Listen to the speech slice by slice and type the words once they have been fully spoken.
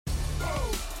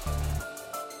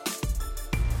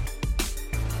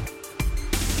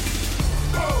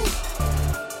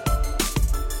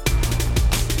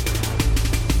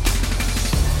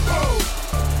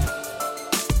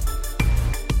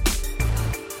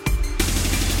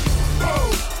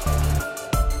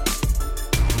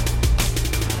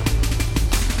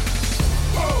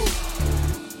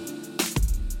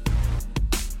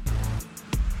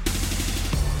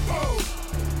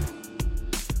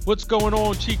What's going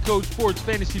on, Cheat Code Sports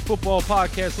Fantasy Football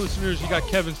Podcast listeners? You got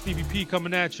Kevin Stevie P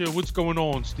coming at you. What's going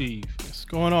on, Steve? What's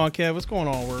going on, Kev? What's going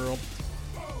on, world?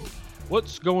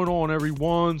 What's going on,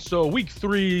 everyone? So week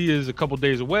 3 is a couple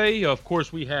days away. Of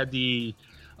course, we had the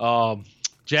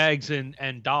Jags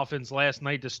and Dolphins last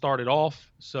night to start it off.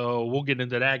 So we'll get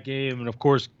into that game and, of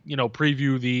course,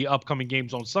 preview the upcoming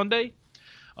games on Sunday.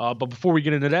 But before we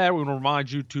get into that, we want to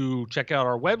remind you to check out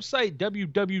our website,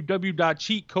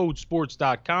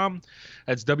 www.cheatcodesports.com.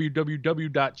 That's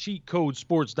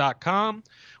www.cheatcodesports.com.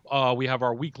 We have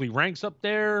our weekly ranks up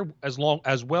there, as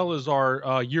well as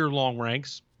our year-long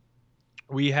ranks.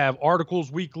 We have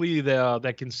articles weekly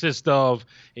that consist of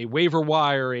a waiver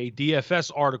wire, a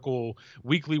DFS article,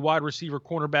 weekly wide receiver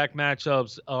cornerback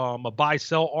matchups, a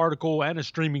buy-sell article, and a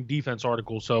streaming defense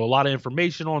article. So a lot of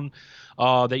information on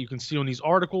that you can see on these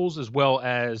articles, as well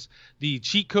as the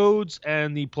cheat codes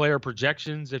and the player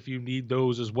projections if you need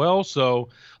those as well. So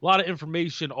a lot of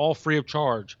information, all free of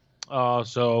charge.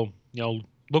 So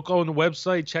look on the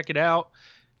website, check it out,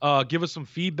 give us some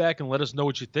feedback, and let us know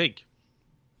what you think.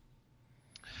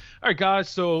 All right, guys,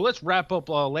 so let's wrap up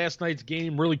last night's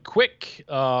game really quick,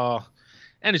 and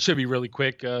it should be really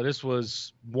quick. This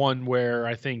was one where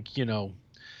I think,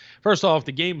 first off,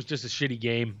 the game was just a shitty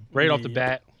game right off the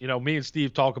bat. Me and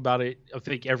Steve talk about it, I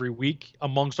think, every week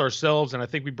amongst ourselves, and I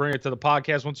think we bring it to the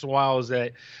podcast once in a while, is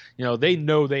that, they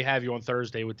know they have you on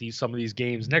Thursday with some of these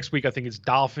games. Next week, I think it's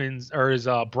Broncos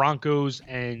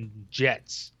and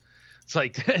Jets. It's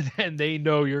like, and they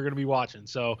know you're going to be watching.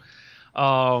 So,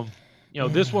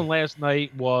 this one last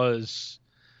night was,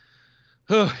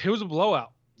 it was a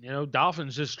blowout.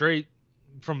 Dolphins just straight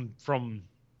from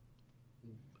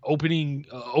opening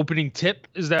tip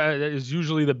is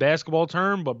usually the basketball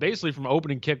term, but basically from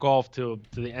opening kickoff to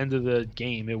the end of the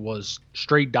game, it was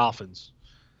straight Dolphins.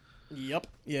 Yep.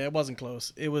 Yeah, it wasn't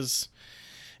close. It was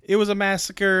a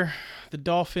massacre. The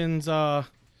Dolphins, and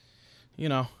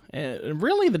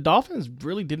really the Dolphins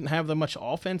really didn't have that much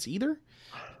offense either.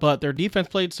 But their defense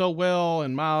played so well,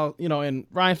 and and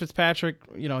Ryan Fitzpatrick,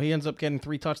 he ends up getting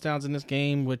 3 touchdowns in this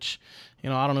game, which,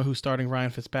 I don't know who's starting Ryan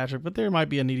Fitzpatrick, but there might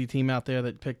be a needy team out there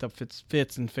that picked up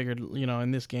Fitz and figured,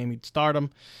 in this game he'd start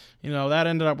him. That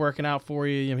ended up working out for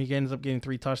you. He ends up getting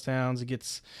 3 touchdowns. He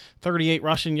gets 38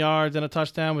 rushing yards and a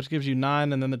touchdown, which gives you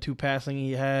 9, and then the 2 passing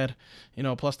he had,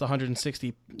 plus the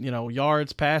 160,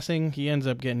 yards passing, he ends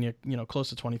up getting you, close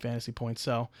to 20 fantasy points.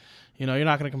 So, you're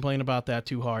not going to complain about that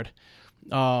too hard.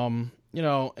 And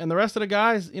the rest of the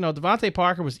guys, Devontae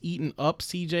Parker was eating up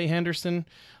CJ Henderson.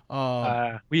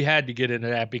 We had to get into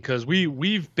that because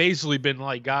we've basically been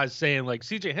like guys saying like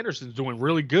CJ Henderson's doing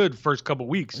really good first couple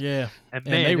weeks. Yeah. And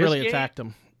they really attacked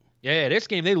him. Yeah. This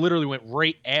game, they literally went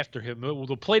right after him.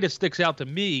 The play that sticks out to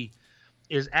me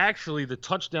is actually the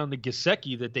touchdown to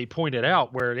Gesicki that they pointed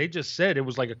out, where they just said it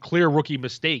was like a clear rookie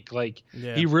mistake. Like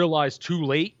he realized too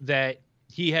late that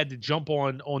he had to jump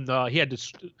he had to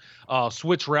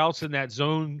switch routes in the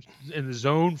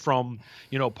zone from,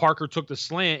 Parker took the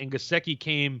slant and Gesicki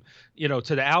came, to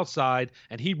the outside,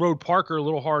 and he rode Parker a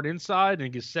little hard inside,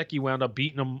 and Gesicki wound up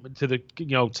beating him to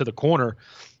the corner.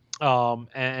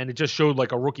 And it just showed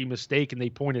like a rookie mistake, and they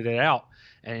pointed it out,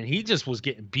 and he just was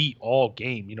getting beat all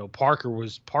game. Parker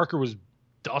was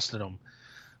dusting him.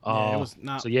 It was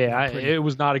not. So it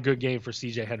was not a good game for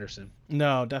CJ Henderson.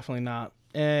 No, definitely not.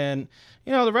 And,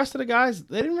 the rest of the guys,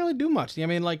 they didn't really do much. I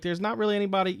mean, like, there's not really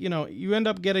anybody, you end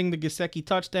up getting the Gesicki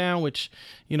touchdown, which,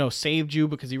 saved you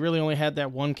because he really only had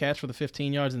that 1 catch for the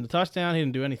 15 yards in the touchdown. He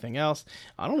didn't do anything else.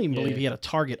 I don't even believe he had a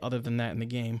target other than that in the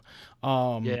game.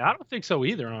 I don't think so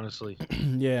either, honestly.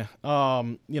 Yeah.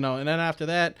 And then after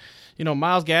that,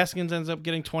 Myles Gaskins ends up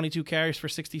getting 22 carries for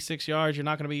 66 yards. You're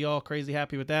not going to be all crazy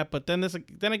happy with that. But then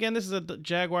again, this is a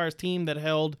Jaguars team that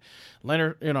held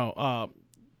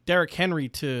Derrick Henry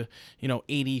to,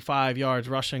 85 yards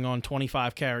rushing on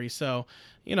 25 carries. So,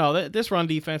 this run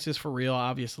defense is for real,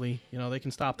 obviously. They can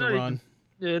stop the run.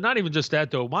 Not even just that,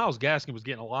 though. Myles Gaskin was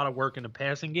getting a lot of work in the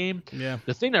passing game. Yeah.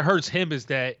 The thing that hurts him is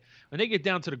that when they get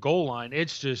down to the goal line,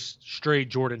 it's just straight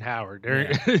Jordan Howard.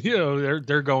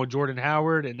 They're going Jordan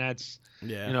Howard, and that's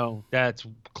that's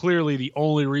clearly the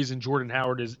only reason Jordan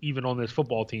Howard is even on this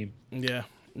football team. Yeah.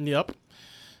 Yep.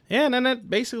 Yeah, and then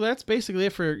that's basically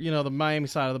it for, the Miami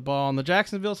side of the ball. On the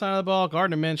Jacksonville side of the ball,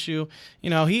 Gardner Minshew,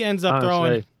 he ends up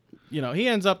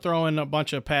throwing a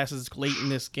bunch of passes late in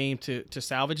this game to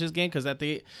salvage his game, because I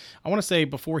want to say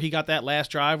before he got that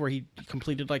last drive where he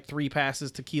completed like 3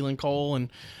 passes to Keelan Cole and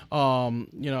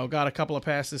got a couple of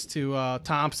passes to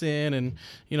Thompson, and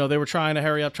they were trying to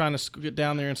hurry up, trying to get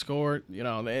down there and score.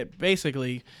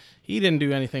 Basically he didn't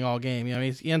do anything all game. You know,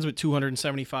 he ends with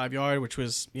 275 yards, which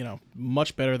was,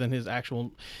 much better than his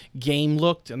actual game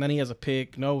looked. And then he has a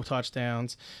pick, no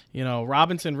touchdowns.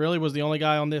 Robinson really was the only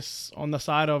guy on the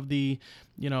side of the,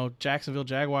 Jacksonville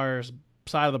Jaguars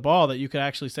side of the ball that you could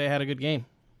actually say had a good game.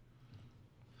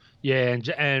 Yeah,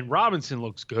 and Robinson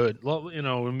looks good.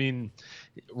 Running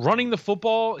the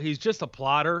football, he's just a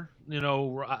plotter.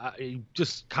 He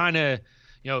just kind of,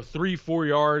 3-4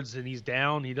 yards and he's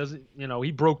down. He doesn't,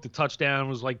 he broke the touchdown. It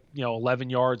was like,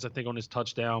 11 yards, I think, on his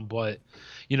touchdown. But,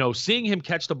 seeing him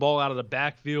catch the ball out of the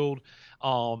backfield,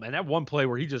 and that one play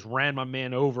where he just ran my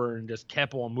man over and just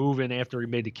kept on moving after he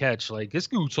made the catch. Like, this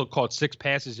dude caught 6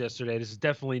 passes yesterday. This is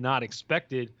definitely not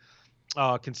expected.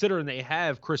 Considering they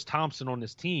have Chris Thompson on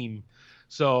this team.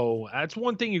 So that's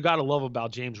one thing you got to love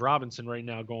about James Robinson right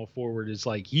now going forward is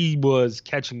like he was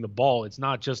catching the ball. It's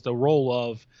not just a role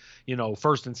of,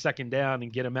 first and second down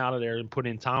and get him out of there and put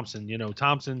in Thompson.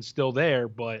 Thompson's still there,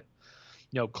 but,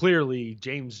 clearly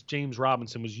James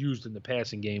Robinson was used in the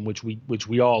passing game, which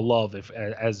we all love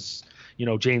as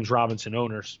James Robinson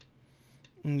owners.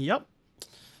 Yep.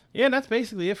 Yeah, that's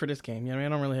basically it for this game. I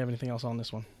don't really have anything else on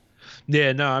this one.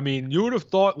 Yeah, no, you would have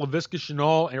thought Laviska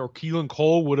Shenault or Keelan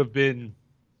Cole would have been,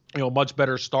 much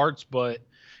better starts, but,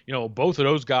 both of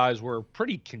those guys were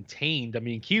pretty contained.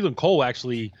 Keelan Cole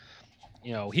actually,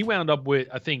 he wound up with,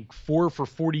 I think, 4 for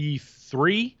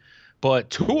 43,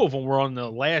 but 2 of them were on the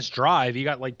last drive. He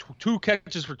got like 2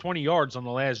 catches for 20 yards on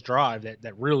the last drive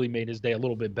that really made his day a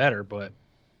little bit better. But,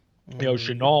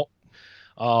 Shenault,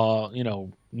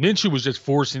 Minshew was just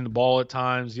forcing the ball at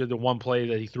times. The other one play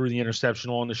that he threw the interception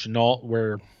on to Shenault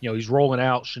where, he's rolling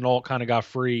out. Shenault kind of got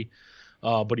free,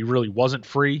 but he really wasn't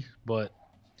free. But,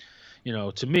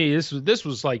 to me, this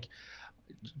was like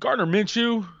Gardner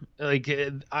Minshew. Like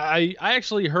I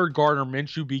actually heard Gardner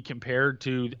Minshew be compared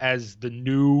to as the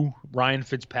new Ryan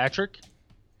Fitzpatrick.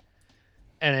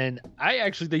 And I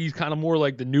actually think he's kind of more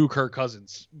like the new Kirk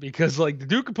Cousins because like the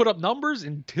dude could put up numbers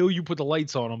until you put the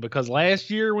lights on him. Because last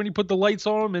year when he put the lights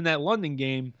on him in that London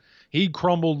game, he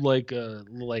crumbled like a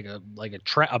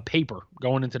paper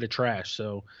going into the trash.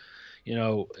 So,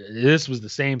 this was the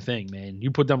same thing, man. You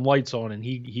put them lights on and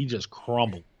he just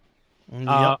crumbled.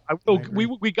 Yep,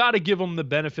 we got to give him the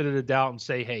benefit of the doubt and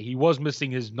say, hey, he was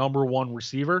missing his number one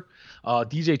receiver.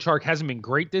 DJ Chark hasn't been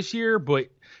great this year, but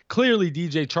clearly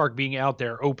DJ Chark being out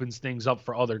there opens things up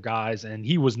for other guys, and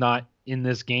he was not in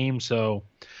this game. So,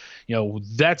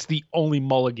 that's the only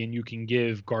mulligan you can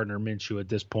give Gardner Minshew at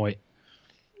this point.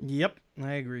 Yep,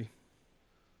 I agree.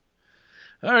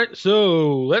 All right,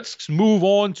 so let's move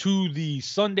on to the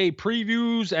Sunday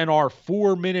previews and our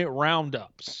 4-minute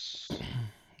roundups.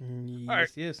 Yes, all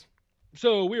right. Yes.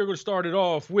 So we are going to start it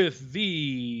off with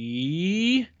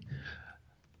the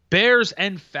Bears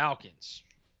and Falcons.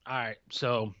 All right,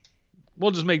 so we'll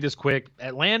just make this quick.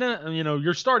 Atlanta,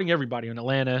 you're starting everybody in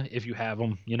Atlanta if you have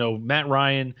them. Matt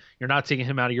Ryan, you're not taking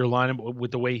him out of your lineup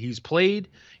with the way he's played.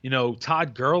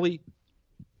 Todd Gurley,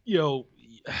 the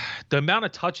amount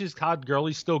of touches Todd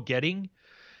Gurley's still getting,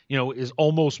 is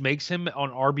almost makes him on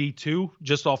RB2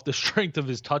 just off the strength of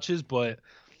his touches. But,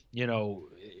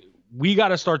 we got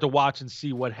to start to watch and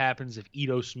see what happens if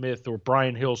Ito Smith or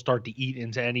Brian Hill start to eat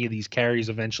into any of these carries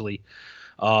eventually,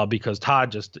 because Todd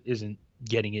just isn't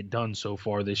getting it done so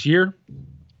far this year.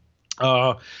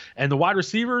 And the wide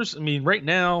receivers, right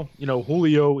now,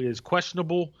 Julio is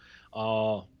questionable,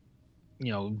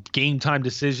 game time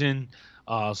decision.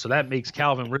 So that makes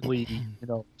Calvin Ridley,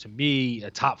 to me,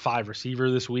 a top 5 receiver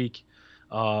this week.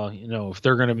 If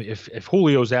they're going to, if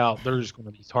Julio's out, they're just going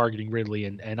to be targeting Ridley.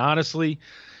 And honestly,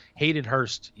 Hayden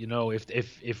Hurst,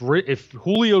 if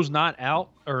Julio's not out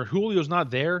or Julio's not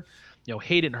there,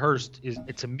 Hayden Hurst is,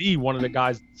 to me, one of the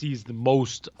guys that sees the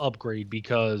most upgrade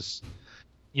because,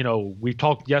 we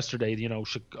talked yesterday,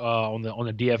 on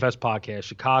the DFS podcast,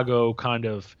 Chicago kind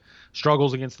of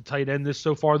struggles against the tight end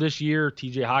so far this year.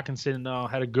 TJ Hawkinson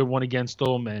had a good one against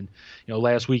them. And,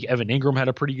 last week, Evan Ingram had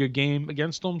a pretty good game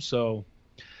against them. So,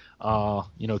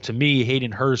 to me,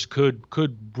 Hayden Hurst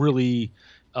could really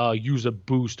use a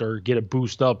boost or get a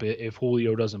boost up if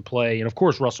Julio doesn't play. And, of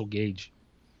course, Russell Gage.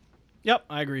 Yep,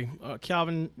 I agree.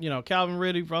 Calvin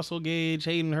Ridley, Russell Gage,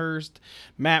 Hayden Hurst,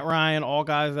 Matt Ryan, all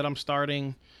guys that I'm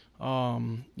starting,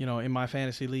 in my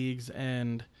fantasy leagues.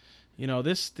 And,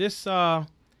 this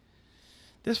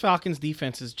Falcons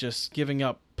defense is just giving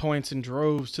up points in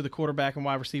droves to the quarterback and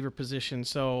wide receiver position.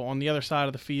 So on the other side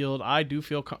of the field, I do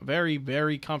feel very,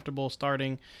 very comfortable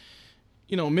starting,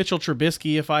 Mitchell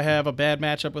Trubisky if I have a bad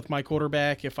matchup with my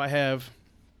quarterback, if I have,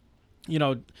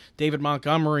 David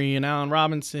Montgomery and Allen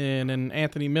Robinson and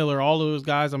Anthony Miller, all those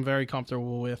guys I'm very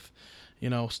comfortable with,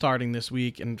 starting this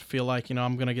week and feel like,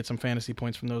 I'm going to get some fantasy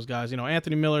points from those guys.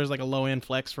 Anthony Miller is like a low-end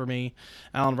flex for me.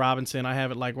 Allen Robinson, I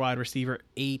have it like wide receiver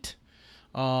 8.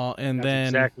 That's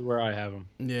exactly where I have him.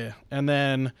 Yeah. And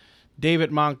then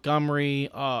David Montgomery,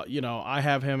 I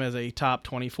have him as a top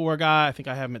 24 guy. I think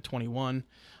I have him at 21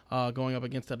 going up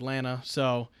against Atlanta.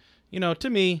 So, to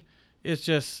me,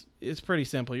 it's pretty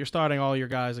simple. You're starting all your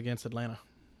guys against Atlanta.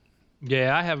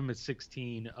 Yeah, I have him at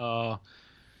 16.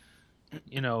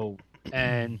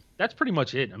 And that's pretty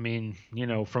much it. I mean,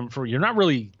 you're not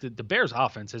really the Bears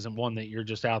offense isn't one that you're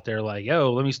just out there like,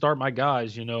 oh, let me start my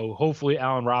guys. Hopefully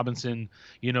Allen Robinson,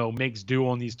 makes do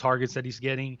on these targets that he's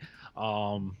getting.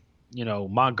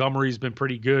 Montgomery's been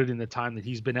pretty good in the time that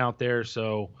he's been out there.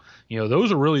 So,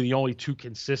 those are really the only two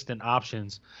consistent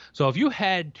options. So if you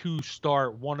had to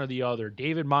start one or the other,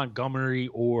 David Montgomery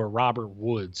or Robert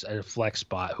Woods at a flex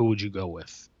spot, who would you go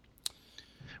with?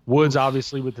 Woods,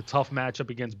 obviously, with the tough matchup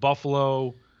against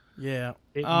Buffalo. Yeah.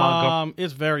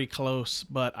 It's very close,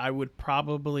 but I would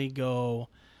probably go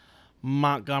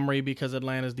Montgomery because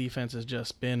Atlanta's defense has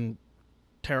just been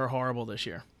horrible this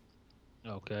year.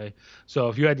 Okay. So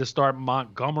if you had to start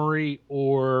Montgomery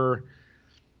or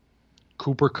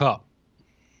Cooper Kupp,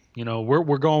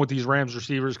 we're going with these Rams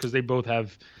receivers because they both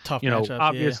have tough matchup,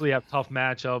 obviously have tough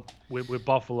matchup with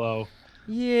Buffalo.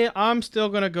 Yeah, I'm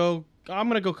going to go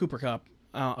Cooper Kupp.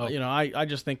 I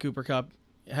just think Cooper Kupp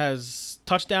has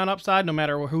touchdown upside no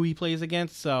matter who he plays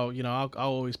against. So, I'll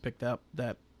always pick that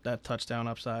touchdown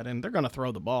upside. And they're going to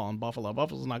throw the ball on Buffalo.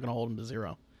 Buffalo's not going to hold them to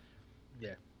 0.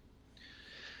 Yeah.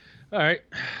 All right.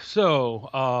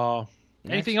 So,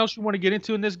 anything else you want to get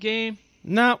into in this game?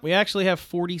 No, we actually have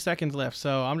 40 seconds left.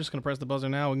 So, I'm just going to press the buzzer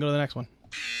now. We can go to the next one.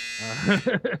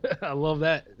 I love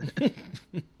that.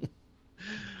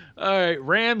 All right,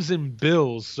 Rams and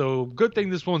Bills. So good thing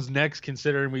this one's next,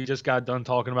 considering we just got done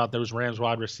talking about those Rams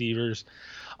wide receivers.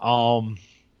 From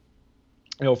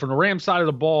the Rams side of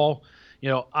the ball,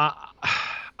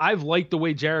 I've liked the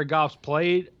way Jared Goff's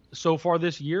played so far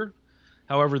this year.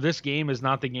 However, this game is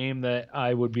not the game that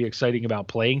I would be exciting about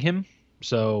playing him.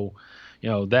 So,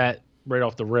 that right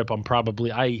off the rip,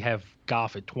 I have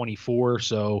Goff at 24.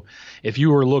 So if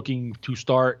you were looking to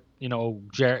start,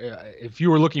 if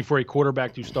you were looking for a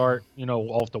quarterback to start,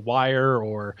 off the wire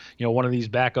or, one of these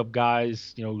backup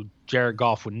guys, Jared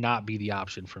Goff would not be the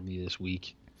option for me this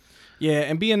week. Yeah,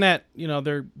 and being that,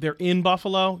 they're in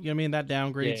Buffalo, that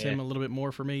downgrades him a little bit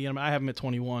more for me. I have him at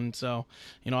 21, so,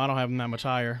 I don't have him that much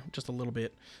higher, just a little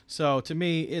bit. So to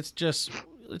me,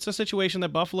 it's a situation that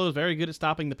Buffalo is very good at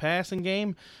stopping the passing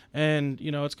game, and,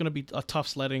 it's going to be a tough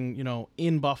sledding,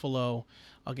 in Buffalo,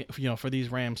 for these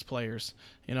Rams players.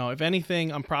 If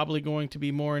anything, I'm probably going to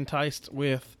be more enticed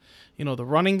with, the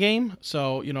running game.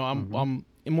 So, I'm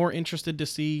more interested to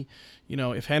see,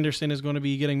 if Henderson is going to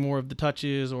be getting more of the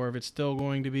touches or if it's still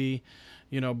going to be,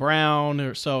 Brown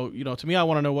or so, to me, I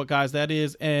want to know what guys that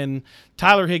is. And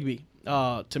Tyler Higbee,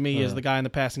 to me, is the guy in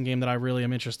the passing game that I really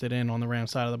am interested in on the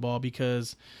Rams side of the ball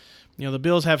because, the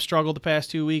Bills have struggled the past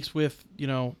 2 weeks with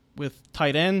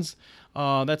tight ends.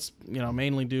 That's,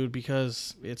 mainly due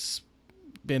because it's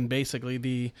been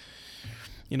basically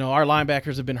our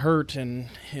linebackers have been hurt and,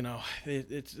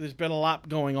 there's been a lot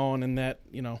going on in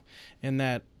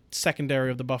that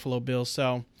secondary of the Buffalo Bills.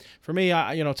 So for me,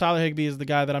 Tyler Higbee is the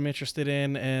guy that I'm interested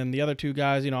in. And the other two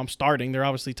guys, I'm starting. They're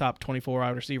obviously top 24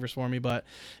 wide receivers for me, but,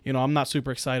 I'm not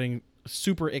super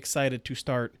excited to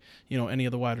start, any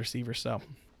of the wide receivers. So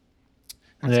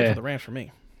that's it for the Rams for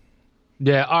me.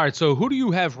 Yeah. All right. So who do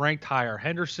you have ranked higher,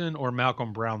 Henderson or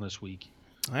Malcolm Brown this week?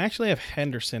 I actually have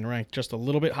Henderson ranked just a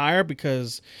little bit higher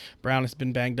because Brown has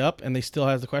been banged up and they still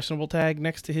has the questionable tag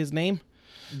next to his name.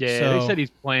 Yeah, they said he's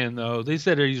playing though. They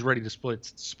said he's ready to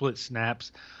split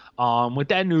snaps. With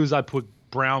that news, I put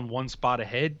Brown one spot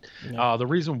ahead. Yeah. The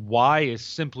reason why is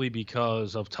simply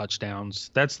because of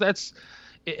touchdowns. That's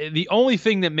the only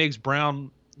thing that makes Brown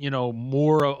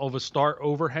more of a start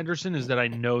over Henderson is that I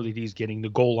know that he's getting the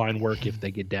goal line work if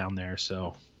they get down there.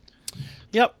 So,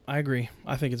 yep, I agree.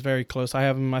 I think it's very close. I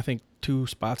have him, I think, 2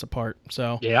 spots apart.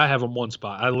 So yeah, I have him 1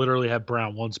 spot. I literally have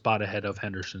Brown 1 spot ahead of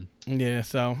Henderson. Yeah,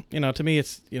 so to me,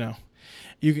 it's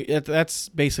that's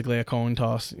basically a coin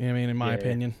toss. In my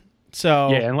opinion.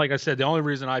 So yeah, and like I said, the only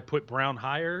reason I put Brown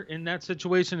higher in that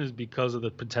situation is because of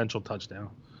the potential touchdown.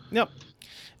 Yep.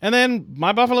 And then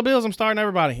my Buffalo Bills, I'm starting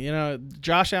everybody.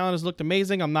 Josh Allen has looked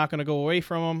amazing. I'm not going to go away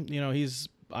from him. He's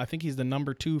I think he's the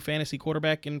number 2 fantasy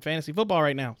quarterback in fantasy football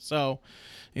right now. So,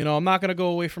 I'm not going to go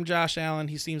away from Josh Allen.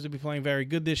 He seems to be playing very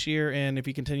good this year, and if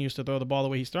he continues to throw the ball the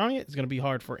way he's throwing it, it's going to be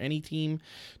hard for any team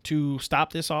to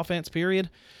stop this offense, period.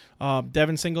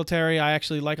 Devin Singletary, I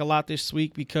actually like a lot this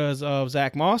week because of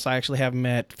Zach Moss. I actually have him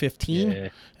at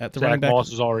 15 at the running back. Zach Moss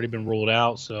has already been ruled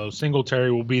out, so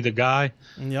Singletary will be the guy.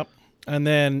 Yep. And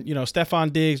then,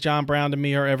 Stephon Diggs, John Brown to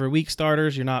me are every week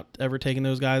starters. You're not ever taking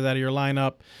those guys out of your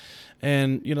lineup.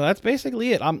 And, that's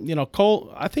basically it.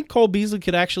 I think Cole Beasley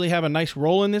could actually have a nice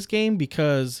role in this game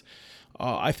because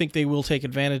I think they will take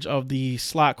advantage of the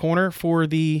slot corner for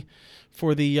the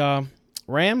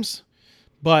Rams.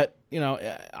 But,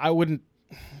 I would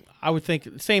think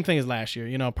the same thing as last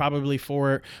year, probably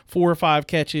four or five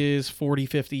catches, 40,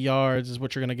 50 yards is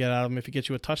what you're going to get out of him. If he gets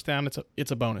you a touchdown,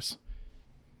 it's a bonus.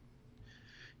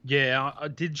 Yeah.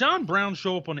 Did John Brown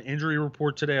show up on the injury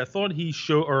report today? I thought he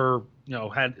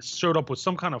had showed up with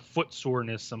some kind of foot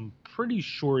soreness. I'm pretty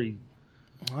sure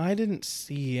I didn't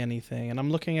see anything, and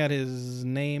I'm looking at his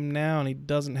name now, and he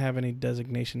doesn't have any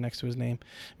designation next to his name.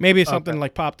 Maybe something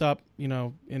like popped up,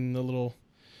 in the little.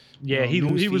 Yeah, he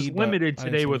was limited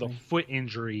today with a foot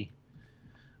injury.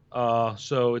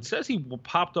 So it says he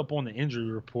popped up on the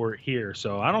injury report here.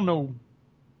 So I don't know.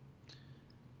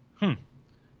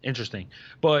 Interesting.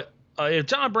 But if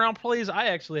John Brown plays, I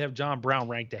actually have John Brown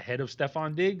ranked ahead of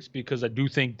Stephon Diggs because I do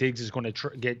think Diggs is going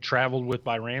to get traveled with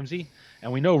by Ramsey.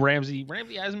 And we know Ramsey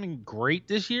hasn't been great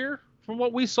this year from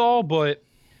what we saw. But,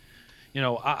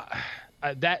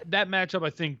 that matchup, I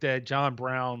think that John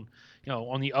Brown,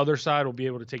 on the other side will be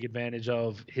able to take advantage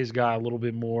of his guy a little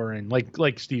bit more. And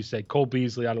like Steve said, Cole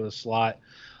Beasley out of the slot,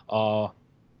 but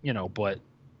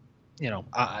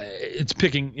it's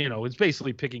picking, it's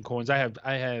basically picking coins. I have,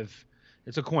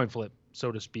 it's a coin flip,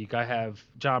 so to speak. I have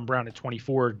John Brown at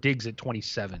 24, Diggs at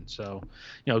 27. So,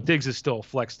 Diggs is still a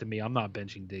flex to me. I'm not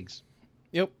benching Diggs.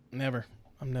 Yep. Never.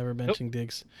 I'm never benching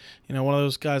Diggs. One of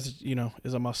those guys,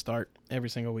 is a must start every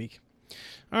single week.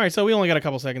 All right, so we only got a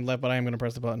couple seconds left, but I am going to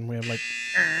press the button. We have like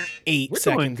 8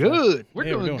 seconds. We're doing good. We're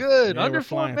doing good. Under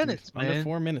 4 minutes, man. Under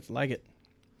 4 minutes. Like it.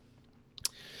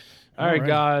 All right,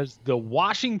 guys. The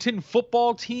Washington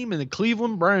football team and the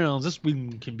Cleveland Browns. This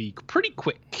week can be pretty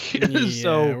quick. Yeah,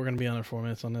 so we're going to be under 4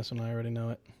 minutes on this one. I already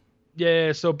know it.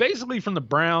 Yeah, so basically from the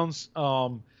Browns,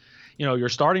 you're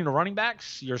starting the running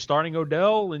backs, you're starting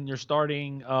Odell, and you're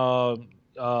starting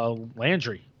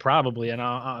Landry, probably. And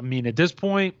I mean, at this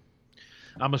point,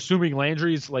 I'm assuming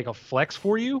Landry's like a flex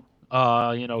for you.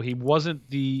 He wasn't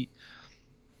he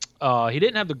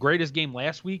didn't have the greatest game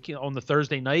last week on the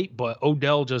Thursday night, but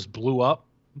Odell just blew up.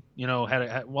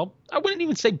 I wouldn't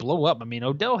even say blow up. I mean,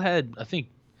 Odell had, I think,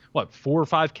 4 or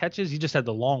 5 catches. He just had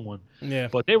the long one. Yeah.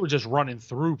 But they were just running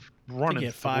through. He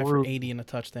had 5 for 80 and a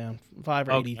touchdown. 5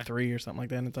 or 83 or something like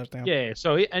that in a touchdown. Yeah.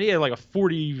 So he had like a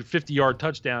 40, 50-yard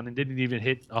touchdown and didn't even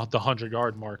hit the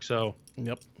 100-yard mark. So.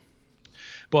 Yep.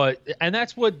 And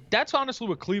that's honestly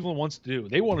what Cleveland wants to do.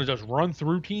 They want to just run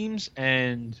through teams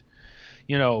and,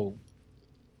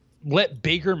 let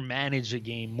Baker manage the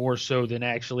game more so than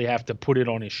actually have to put it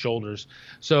on his shoulders.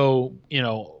 So,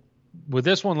 with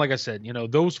this one, like I said,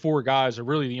 those 4 guys are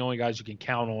really the only guys you can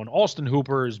count on. Austin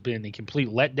Hooper has been a complete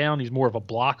letdown. He's more of a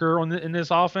blocker in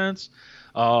this offense.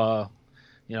 I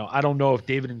don't know if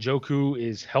David Njoku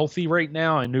is healthy right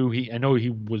now. I know he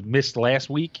was missed last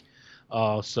week.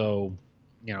 Neither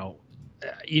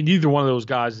one of those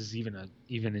guys is even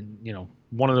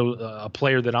one of those a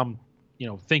player that I'm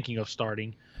thinking of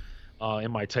starting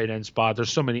in my tight end spot.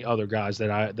 There's so many other guys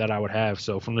that I would have.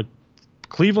 So from the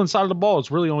Cleveland side of the ball, it's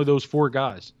really only those 4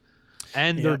 guys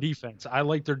and their defense. I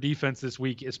like their defense this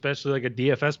week, especially like a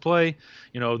DFS play.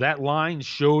 That line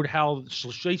showed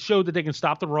that they can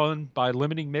stop the run by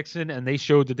limiting Mixon, and they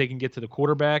showed that they can get to the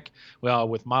quarterback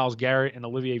with Myles Garrett and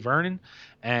Olivier Vernon.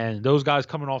 And those guys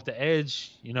coming off the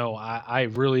edge, I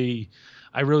really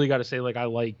got to say, like, I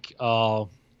like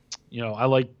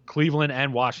Cleveland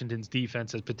and Washington's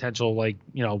defense as potential,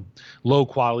 low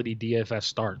quality DFS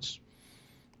starts.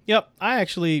 Yep. I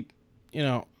actually,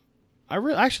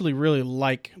 actually really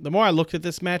like, the more I looked at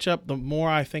this matchup, the more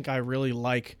I think I really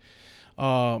like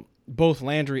both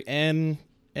Landry and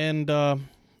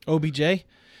OBJ. And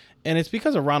it's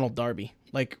because of Ronald Darby.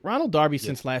 Like, Ronald Darby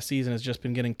since last season has just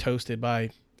been getting toasted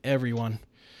by everyone.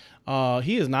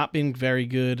 He has not been very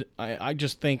good. I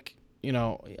just think,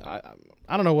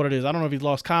 I don't know what it is. I don't know if he's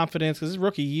lost confidence because his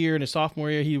rookie year and his sophomore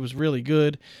year, he was really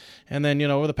good. And then,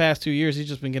 over the past 2 years, he's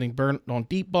just been getting burnt on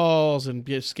deep balls and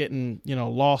just getting,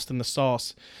 lost in the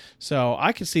sauce. So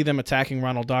I could see them attacking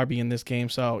Ronald Darby in this game.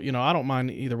 So, I don't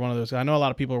mind either one of those guys. I know a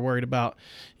lot of people are worried about,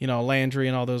 Landry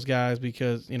and all those guys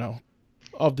because,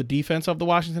 of the defense of the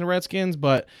Washington Redskins,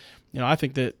 but I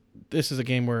think that this is a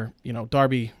game where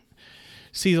Darby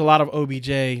sees a lot of OBJ,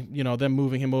 them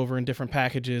moving him over in different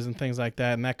packages and things like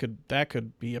that, and that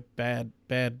could be a bad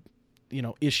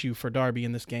issue for Darby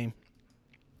in this game.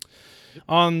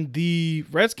 On the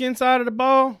Redskins side of the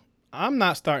ball, I'm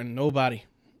not starting nobody.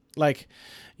 Like,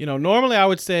 normally I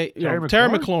would say Terry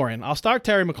McLaurin. I'll start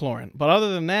Terry McLaurin, but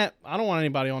other than that, I don't want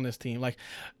anybody on this team. Like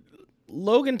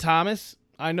Logan Thomas.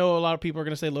 I know a lot of people are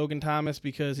going to say Logan Thomas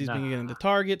because he's been getting the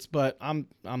targets, but I'm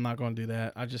not going to do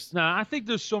that. I think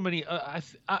there's so many.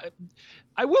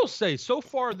 I will say so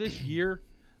far this year,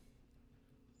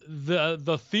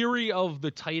 the theory of the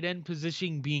tight end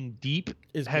position being deep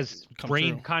has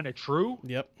reigned kind of true.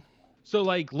 Yep. So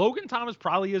like Logan Thomas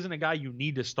probably isn't a guy you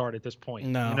need to start at this point.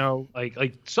 No.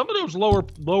 Like some of those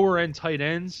lower end tight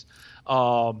ends,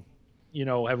 have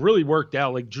really worked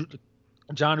out. Like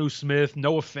Jonnu Smith,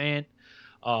 Noah Fant.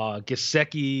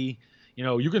 Gesicki,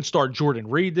 you can start Jordan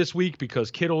Reed this week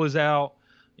because Kittle is out.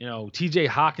 TJ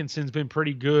Hawkinson's been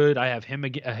pretty good. I have him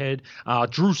ahead.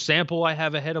 Drew Sample I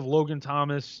have ahead of Logan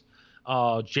Thomas.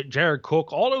 Jared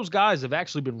Cook. All those guys have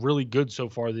actually been really good so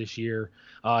far this year.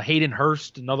 Hayden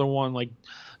Hurst, another one.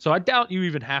 So I doubt you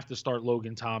even have to start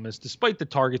Logan Thomas, despite the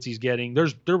targets he's getting.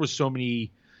 There's so many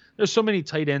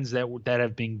tight ends that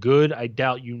have been good. I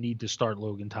doubt you need to start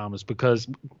Logan Thomas because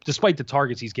despite the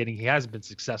targets he's getting, he hasn't been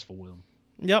successful with them.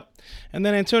 Yep. And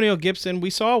then Antonio Gibson,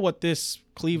 we saw what this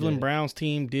Cleveland Browns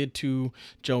team did to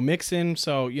Joe Mixon.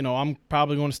 So, I'm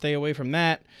probably going to stay away from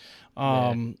that.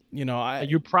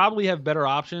 You probably have better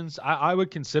options. I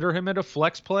would consider him at a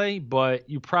flex play, but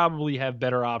you probably have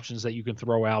better options that you can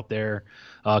throw out there,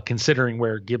 considering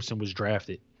where Gibson was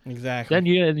drafted. Exactly. Then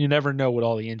you never know with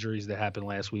all the injuries that happened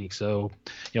last week. So,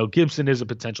 Gibson is a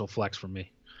potential flex for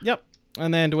me. Yep.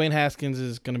 And then Dwayne Haskins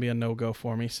is going to be a no-go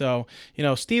for me. So,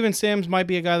 Steven Sims might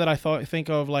be a guy that I think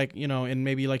of in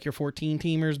maybe like your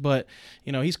 14-teamers, but,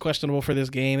 he's questionable for this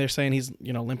game. They're saying he's,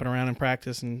 limping around in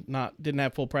practice and didn't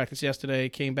have full practice yesterday,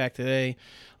 came back today,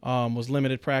 was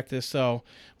limited practice. So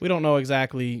we don't know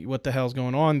exactly what the hell's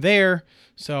going on there.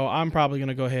 So I'm probably going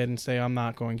to go ahead and say I'm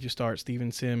not going to start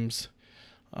Steven Sims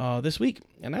this week.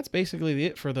 And that's basically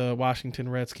it for the Washington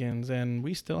Redskins. And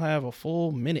we still have a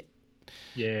full minute.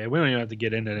 Yeah, we don't even have to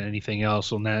get into anything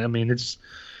else on that. I mean, this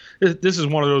is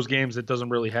one of those games that doesn't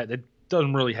really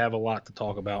have a lot to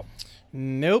talk about.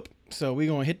 Nope. So we're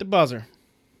gonna hit the buzzer.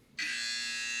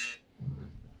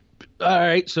 All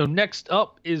right. So next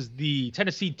up is the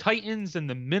Tennessee Titans and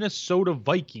the Minnesota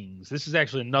Vikings. This is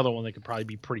actually another one that could probably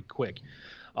be pretty quick.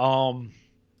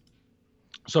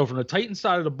 So from the Titans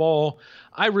side of the ball,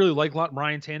 I really like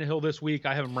Ryan Tannehill this week.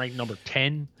 I have him ranked number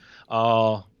 10.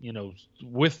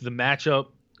 With the matchup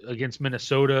against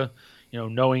Minnesota,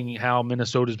 knowing how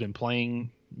Minnesota's been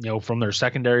playing, from their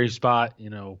secondary spot,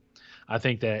 I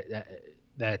think that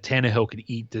Tannehill could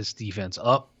eat this defense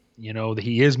up.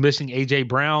 He is missing AJ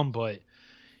Brown, but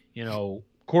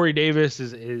Corey Davis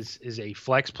is a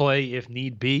flex play if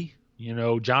need be.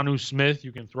 Jonnu Smith,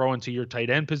 you can throw into your tight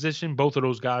end position. Both of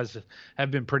those guys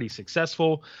have been pretty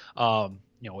successful.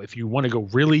 If you want to go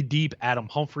really deep, Adam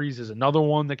Humphries is another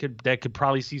one that could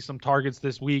probably see some targets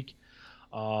this week.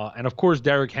 And of course,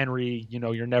 Derrick Henry,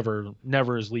 you're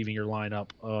never is leaving your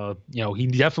lineup. He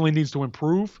definitely needs to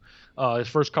improve. His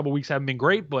first couple weeks haven't been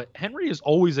great, but Henry is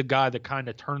always a guy that kind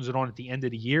of turns it on at the end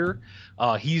of the year.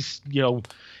 He's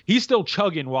still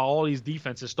chugging while all these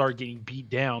defenses start getting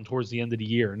beat down towards the end of the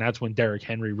year. And that's when Derrick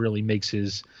Henry really makes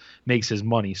his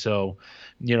money. So,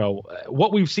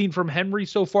 what we've seen from Henry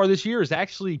so far this year is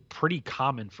actually pretty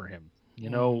common for him.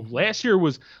 Last year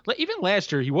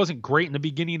he wasn't great in the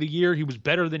beginning of the year. He was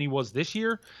better than he was this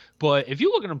year. But if you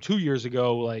look at him 2 years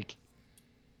ago,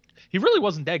 he really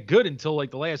wasn't that good until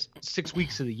the last 6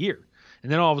 weeks of the year.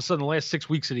 And then all of a sudden, the last 6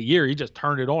 weeks of the year, he just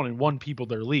turned it on and won people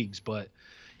their leagues. But,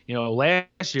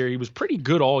 last year he was pretty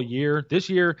good all year. This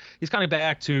year he's kind of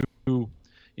back to,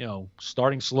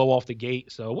 starting slow off the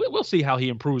gate. So we'll see how he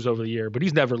improves over the year. But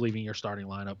he's never leaving your starting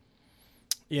lineup.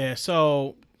 Yeah,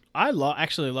 so I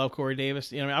actually love Corey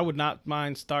Davis. I would not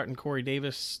mind starting Corey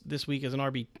Davis this week as an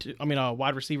a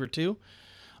wide receiver too.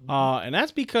 And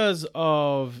that's because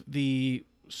of the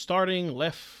starting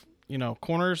left,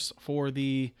 corners for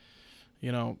the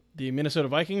Minnesota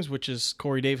Vikings, which is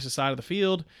Corey Davis' side of the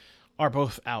field, are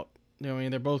both out.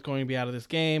 They're both going to be out of this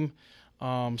game.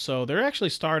 So they're actually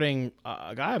starting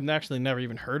a guy I've actually never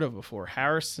even heard of before.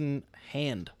 Harrison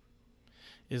Hand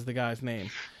is the guy's name.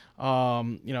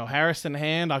 Harrison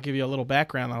Hand, I'll give you a little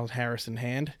background on Harrison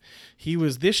Hand. He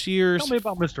was this year's... Tell me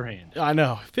about Mr. Hand. I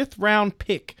know. 5th round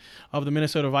pick of the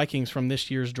Minnesota Vikings from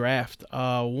this year's draft.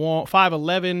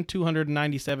 5'11",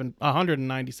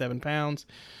 197 pounds.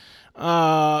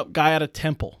 Guy out of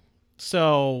Temple.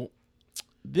 So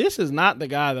this is not the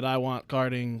guy that I want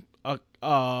guarding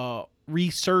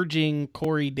resurging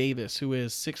Corey Davis, who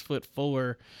is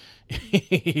 6'4",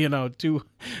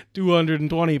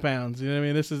 220 pounds.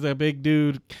 This is a big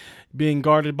dude being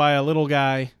guarded by a little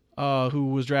guy who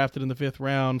was drafted in the 5th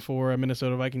round for a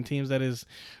Minnesota Viking teams that is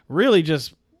really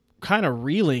just kind of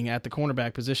reeling at the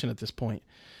cornerback position at this point.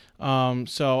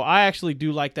 So I actually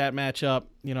do like that matchup.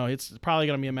 It's probably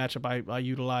going to be a matchup I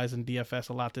utilize in DFS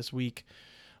a lot this week.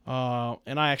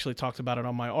 And I actually talked about it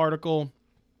on my article.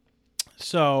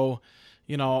 So,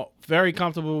 very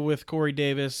comfortable with Corey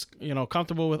Davis,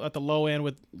 comfortable with at the low end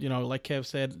with, like Kev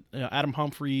said, Adam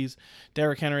Humphries,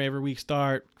 Derrick Henry every week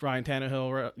start. Ryan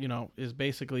Tannehill, is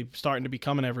basically starting to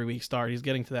become an every week start. He's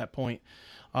getting to that point.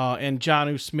 And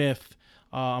Jonnu Smith,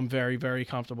 I'm very, very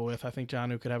comfortable with. I think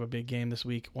Jonnu could have a big game this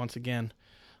week once again,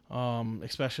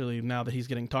 especially now that he's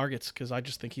getting targets, because I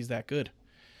just think he's that good.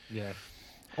 Yeah.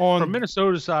 From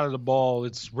Minnesota's side of the ball,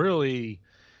 it's really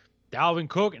Dalvin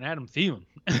Cook and Adam Thielen.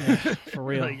 Yeah, for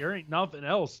real. There ain't nothing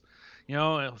else.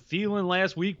 Thielen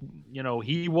last week,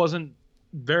 he wasn't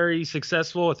very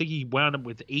successful. I think he wound up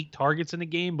with 8 targets in the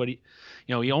game, but he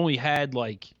only had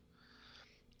I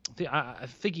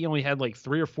think he only had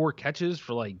 3 or 4 catches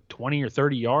for 20 or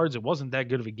 30 yards. It wasn't that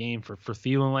good of a game for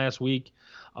Thielen last week.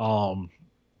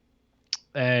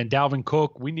 And Dalvin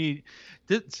Cook,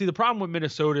 the problem with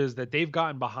Minnesota is that they've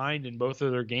gotten behind in both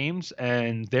of their games,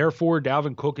 and therefore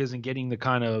Dalvin Cook isn't getting the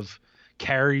kind of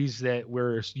carries that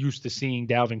we're used to seeing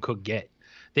Dalvin Cook get.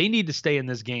 They need to stay in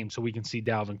this game so we can see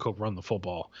Dalvin Cook run the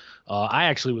football. I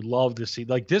actually would love to see,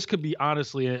 this could be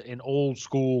honestly an old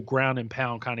school ground and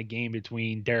pound kind of game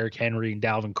between Derrick Henry and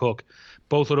Dalvin Cook.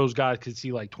 Both of those guys could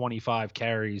see 25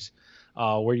 carries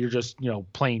where you're just,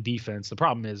 playing defense. The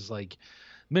problem is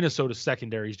Minnesota's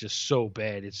secondary is just so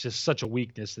bad. It's just such a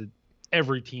weakness that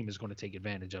every team is going to take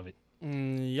advantage of it.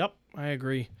 Yep, I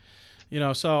agree.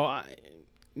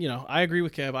 I agree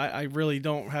with Kev. I really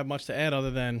don't have much to add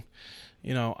other than,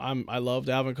 I love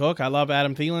Dalvin Cook. I love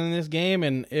Adam Thielen in this game.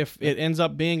 And if it ends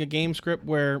up being a game script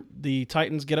where the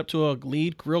Titans get up to a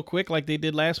lead real quick, like they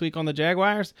did last week on the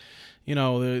Jaguars,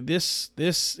 and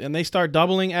they start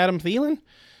doubling Adam Thielen,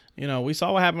 we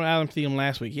saw what happened with Adam Thielen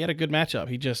last week. He had a good matchup.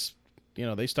 He just,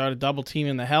 they started double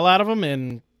teaming the hell out of him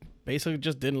and basically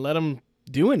just didn't let him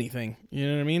do anything. You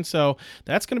know what I mean? So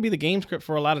that's going to be the game script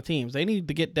for a lot of teams. They need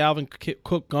to get Dalvin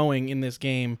Cook going in this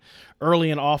game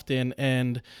early and often.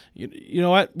 And you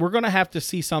know what? We're going to have to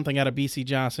see something out of BC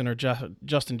Johnson or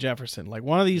Justin Jefferson.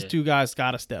 One of these two guys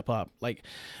got to step up.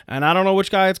 And I don't know which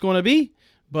guy it's going to be,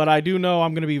 but I do know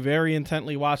I'm going to be very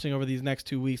intently watching over these next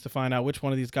 2 weeks to find out which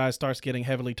one of these guys starts getting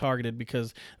heavily targeted,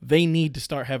 because they need to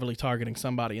start heavily targeting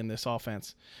somebody in this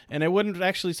offense. And it wouldn't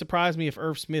actually surprise me if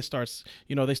Irv Smith starts,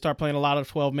 they start playing a lot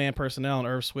of 12-man personnel and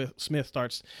Irv Smith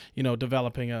starts,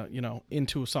 developing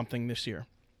into something this year.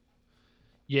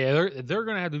 Yeah, they're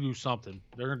going to have to do something.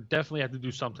 They're going to definitely have to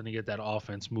do something to get that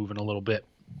offense moving a little bit.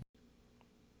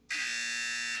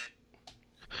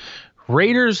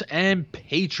 Raiders and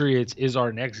Patriots is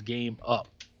our next game up.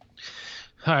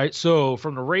 All right, so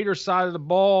from the Raiders side of the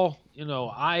ball,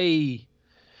 I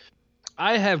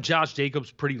have Josh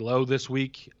Jacobs pretty low this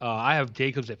week. I have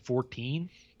Jacobs at 14.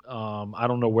 I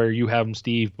don't know where you have him,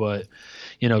 Steve, but,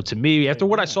 to me, after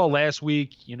what I saw last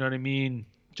week, you know what I mean?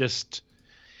 Just,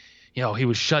 he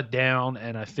was shut down,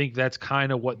 and I think that's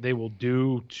kind of what they will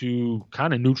do to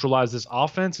kind of neutralize this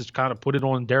offense, is kind of put it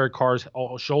on Derek Carr's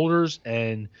shoulders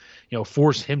and,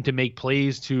 force him to make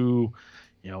plays to,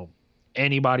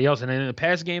 anybody else. And then in the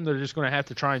pass game, they're just going to have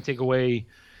to try and take away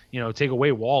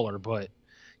Waller. But,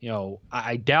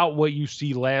 I doubt what you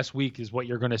see last week is what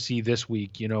you're going to see this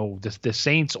week. The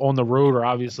Saints on the road are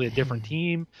obviously a different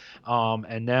team.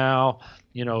 And now,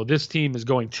 this team is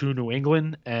going to New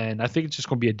England, and I think it's just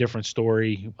going to be a different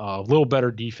story. A little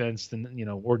better defense than,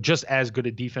 or just as good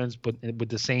a defense, but with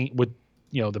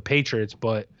the Patriots.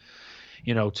 But,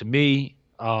 to me,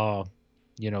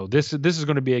 this is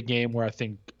going to be a game where I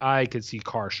think I could see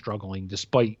Carr struggling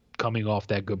despite coming off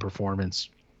that good performance.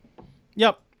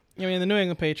 Yep. The New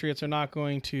England Patriots are not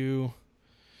going to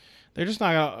they're just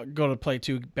not gonna go to play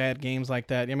two bad games like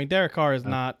that. I mean, Derek Carr is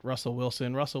not Russell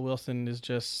Wilson. Russell Wilson is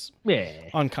just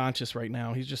unconscious right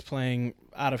now. He's just playing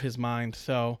out of his mind.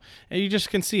 So, and you just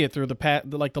can see it through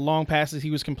the long passes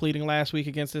he was completing last week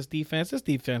against this defense. This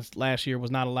defense last year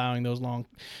was not allowing those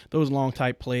long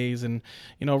type plays. And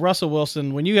Russell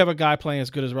Wilson, when you have a guy playing as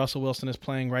good as Russell Wilson is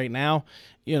playing right now,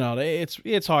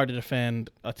 it's hard to defend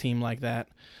a team like that.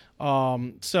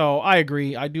 So I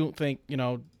agree. I don't think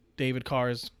Derek Carr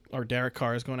is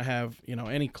going to have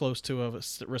any close to a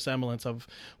resemblance of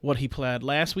what he played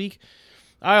last week.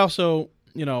 I also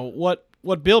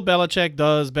what Bill Belichick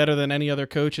does better than any other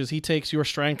coach is he takes your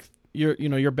strength,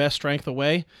 your best strength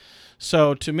away.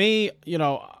 So to me,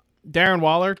 Darren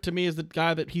Waller to me is the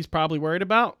guy that he's probably worried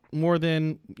about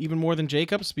even more than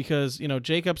Jacobs, because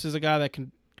Jacobs is a guy that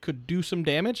could do some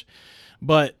damage,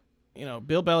 but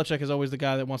Bill Belichick is always the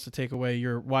guy that wants to take away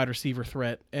your wide receiver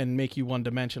threat and make you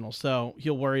one-dimensional. So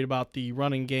he'll worry about the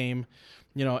running game,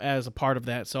 as a part of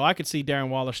that. So I could see Darren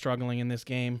Waller struggling in this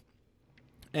game.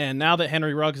 And now that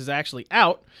Henry Ruggs is actually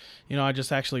out, I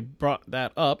just actually brought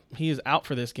that up. He is out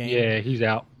for this game. Yeah, he's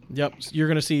out. Yep. You're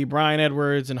going to see Bryan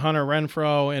Edwards and Hunter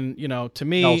Renfrow and, to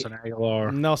me,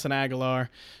 Nelson Aguilar.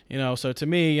 So to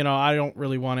me, I don't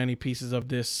really want any pieces of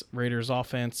this Raiders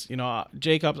offense.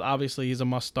 Jacobs, obviously, he's a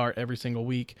must start every single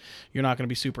week. You're not going to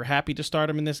be super happy to start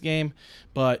him in this game.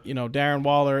 But, Darren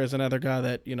Waller is another guy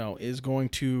that, is going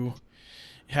to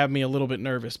have me a little bit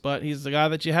nervous. But he's the guy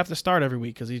that you have to start every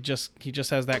week because he just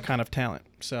has that kind of talent.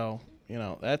 So,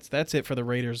 that's it for the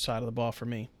Raiders side of the ball for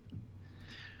me.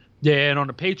 Yeah, and on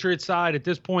the Patriots side, at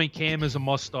this point, Cam is a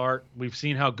must-start. We've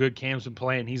seen how good Cam's been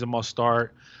playing. He's a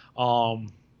must-start.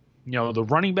 The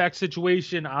running back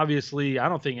situation, obviously, I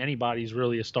don't think anybody's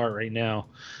really a start right now.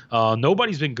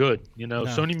 Nobody's been good. No.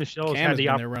 Sony Michel's Cam had the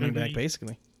been opportunity. their running back,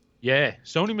 basically. Yeah,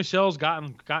 Sony Michel's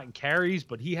gotten carries,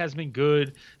 but he has been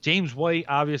good. James White,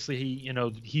 obviously,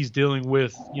 he's dealing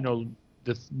with,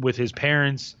 with his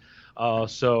parents.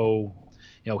 So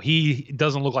he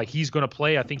doesn't look like he's going to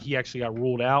play. I think he actually got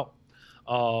ruled out.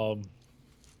 So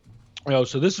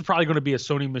this is probably going to be a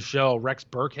Sony Michel, Rex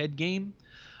Burkhead game.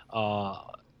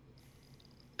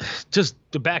 Just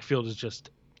the backfield is just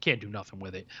can't do nothing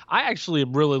with it. I actually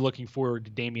am really looking forward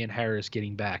to Damian Harris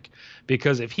getting back,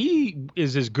 because if he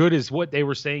is as good as what they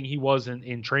were saying he was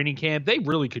in training camp, they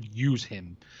really could use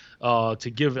him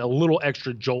to give a little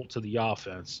extra jolt to the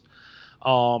offense.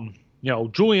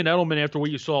 Julian Edelman, after what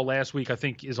you saw last week, I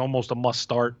think is almost a must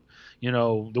start.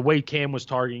 The way Cam was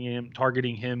targeting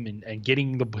him and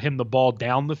getting him the ball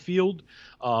down the field,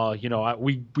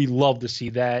 we love to see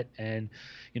that. And,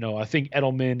 I think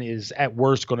Edelman is at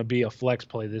worst going to be a flex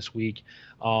play this week.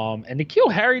 And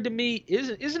N'Keal Harry to me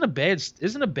isn't a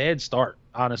bad start.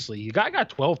 Honestly, the guy got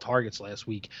 12 targets last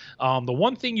week.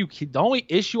 The only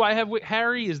issue I have with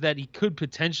Harry is that he could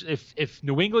potentially, if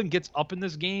New England gets up in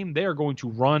this game, they are going to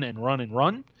run and run and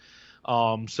run.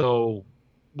 So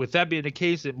with that being the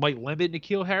case, it might limit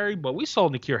N'Keal Harry, but we saw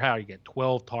N'Keal Harry get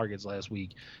 12 targets last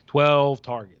week. 12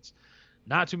 targets.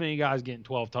 Not too many guys getting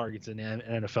 12 targets in the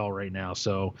NFL right now.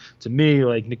 So to me,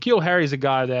 like, N'Keal Harry is a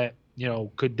guy that,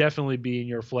 could definitely be in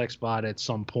your flex spot at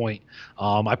some point.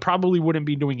 I probably wouldn't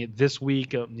be doing it this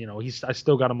week. I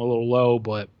still got him a little low,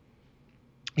 but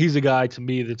he's a guy to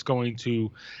me that's going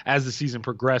to, as the season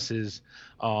progresses,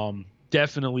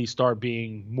 definitely start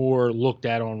being more looked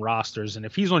at on rosters. And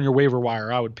if he's on your waiver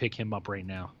wire, I would pick him up right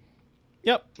now.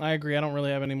 Yep, I agree. I don't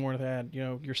really have any more to add.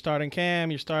 You're starting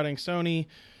Cam, you're starting Sony.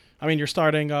 You're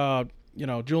starting,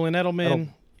 Julian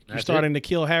Edelman. You're starting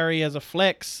N'Keal Harry as a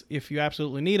flex if you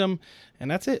absolutely need him,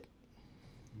 and that's it.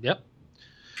 Yep.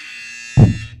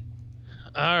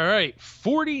 All right,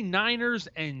 49ers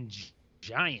and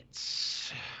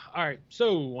Giants. All right,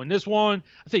 so on this one,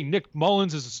 I think Nick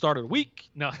Mullins is the start of the week.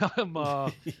 No,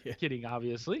 I'm kidding,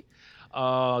 obviously.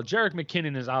 Jerick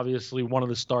McKinnon is obviously one of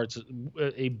the starts.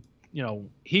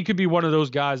 He could be one of those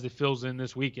guys that fills in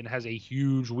this week and has a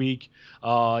huge week.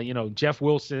 Jeff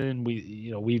Wilson,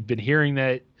 we've been hearing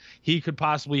that he could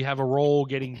possibly have a role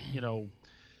getting,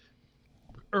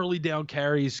 early down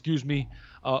carries, excuse me.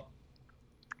 But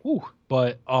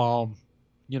to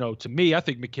me, I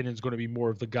think McKinnon's going to be more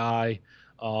of the guy,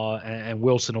 and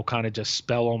Wilson will kind of just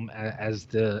spell him as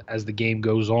the game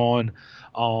goes on.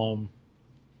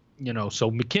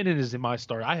 So McKinnon is in my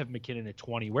start. I have McKinnon at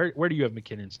 20. Where do you have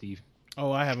McKinnon, Steve?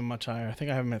 Oh, I have him much higher. I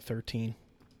think I have him at 13.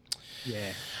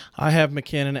 Yeah. I have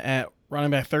McKinnon at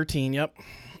running back 13, yep,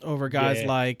 over guys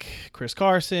like Chris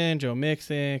Carson, Joe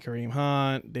Mixon, Kareem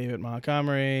Hunt, David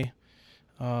Montgomery,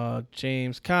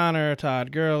 James Conner,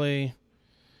 Todd Gurley,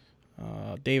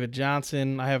 David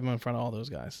Johnson. I have him in front of all those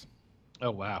guys.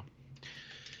 Oh, wow.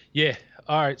 Yeah.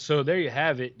 All right. So there you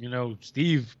have it.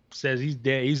 Steve says he's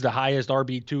dead. He's the highest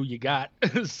RB2 you got.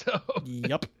 So,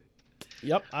 Yep.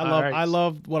 Yep. I all love right. I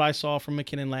loved what I saw from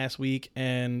McKinnon last week,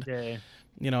 and Yeah.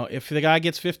 if the guy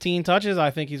gets 15 touches,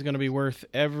 I think he's going to be worth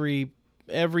every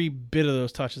bit of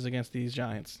those touches against these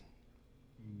Giants.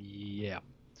 Yeah.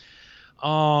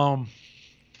 Um,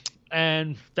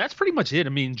 and that's pretty much it. I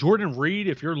mean, Jordan Reed,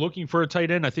 if you're looking for a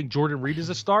tight end, I think Jordan Reed is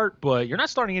a start, but you're not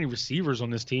starting any receivers on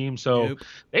this team. So Nope.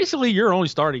 basically, you're only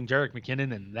starting Jerick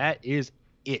McKinnon, and that is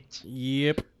it.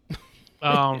 Yep.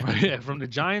 From the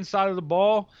Giants side of the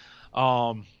ball,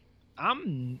 um,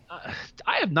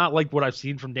 I have not liked what I've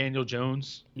seen from Daniel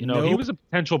Jones. He Nope. was a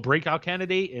potential breakout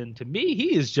candidate, and to me,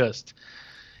 he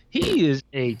is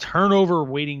a turnover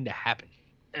waiting to happen.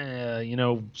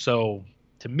 So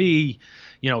to me,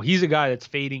 he's a guy that's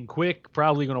fading quick,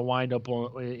 probably going to wind up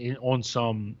on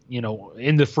some,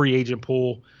 in the free agent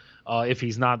pool, if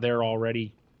he's not there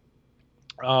already.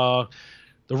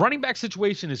 The running back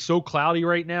situation is so cloudy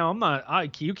right now.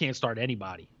 You can't start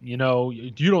anybody. You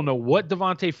don't know what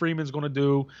Devontae Freeman's going to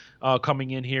do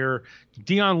coming in here.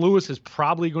 Dion Lewis is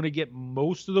probably going to get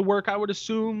most of the work, I would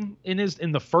assume,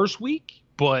 in the first week,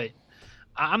 but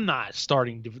I'm not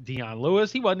starting Dion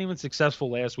Lewis. He wasn't even successful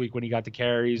last week when he got the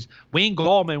carries. Wayne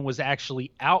Gallman was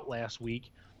actually out last week.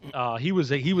 He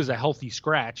was a healthy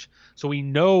scratch, so we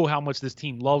know how much this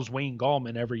team loves Wayne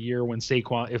Gallman every year when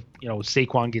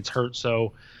Saquon gets hurt.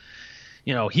 So,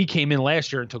 he came in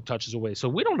last year and took touches away. So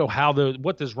we don't know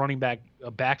what this running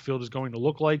backfield is going to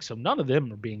look like. So none of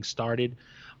them are being started.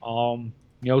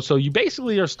 So you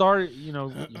basically you're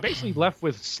basically left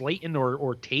with Slayton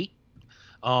or Tate.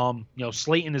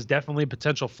 Slayton is definitely a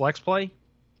potential flex play.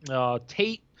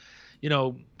 Tate,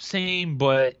 same,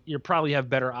 but you probably have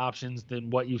better options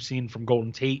than what you've seen from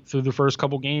Golden Tate through the first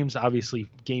couple games. Obviously,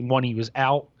 game 1 he was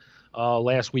out.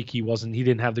 Last week he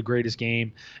didn't have the greatest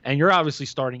game, and you're obviously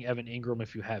starting Evan Ingram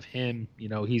if you have him.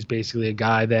 He's basically a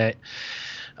guy that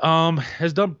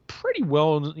has done pretty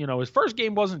well. His first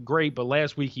game wasn't great, but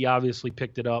last week he obviously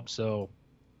picked it up. So,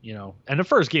 and the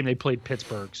first game they played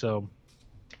Pittsburgh, so.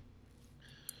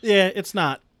 Yeah, it's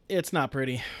not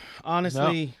pretty.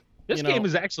 Honestly, No. This game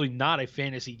is actually not a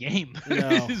fantasy game.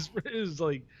 No. it's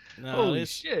like, holy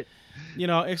shit.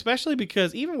 Especially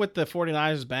because even with the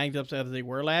 49ers banged up as they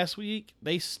were last week,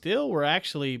 they still were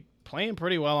actually playing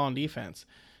pretty well on defense.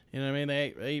 You know what I mean?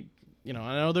 They I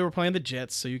know they were playing the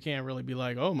Jets, so you can't really be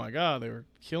like, oh my God, they were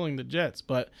killing the Jets.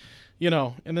 But,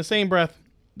 in the same breath,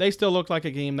 they still look like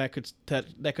a game that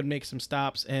could make some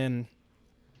stops. And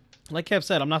like Kev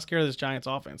said, I'm not scared of this Giants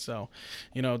offense. So,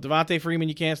 Devontae Freeman,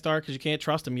 you can't start because you can't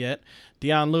trust him yet.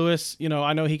 Dion Lewis,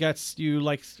 I know he got you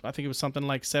I think it was something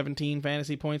like 17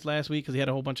 fantasy points last week because he had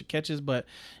a whole bunch of catches, but,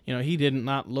 he did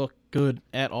not look good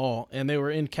at all. And they were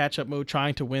in catch-up mode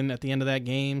trying to win at the end of that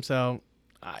game. So,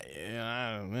 I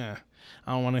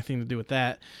don't want anything to do with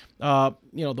that. The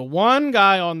one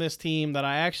guy on this team that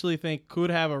I actually think could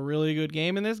have a really good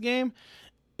game in this game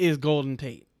is Golden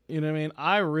Tate. You know what I mean?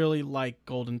 I really like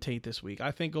Golden Tate this week.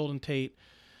 I think Golden Tate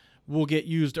will get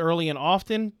used early and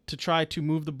often to try to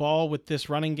move the ball with this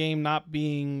running game not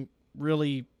being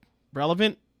really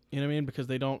relevant. You know what I mean? Because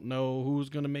they don't know who's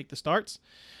going to make the starts.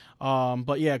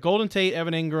 But yeah, Golden Tate,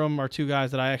 Evan Ingram are two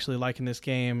guys that I actually like in this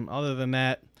game. Other than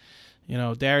that,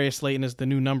 Darius Slayton is the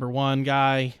new number 1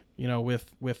 guy,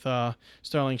 with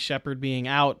Sterling Shepard being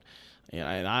out.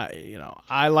 And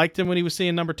I liked him when he was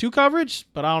seeing number 2 coverage,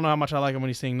 but I don't know how much I like him when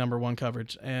he's seeing number 1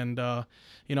 coverage. And, I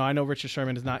know Richard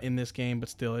Sherman is not in this game, but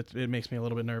still, it makes me a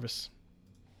little bit nervous.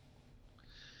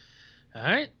 All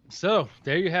right. So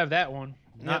there you have that one.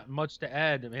 Not much to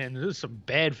add, man. There's some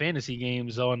bad fantasy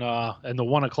games on in the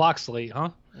 1:00 slate, huh?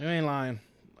 You ain't lying.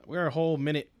 We're a whole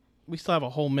minute. We still have a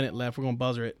whole minute left. We're going to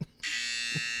buzzer it.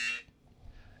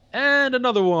 And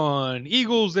another one,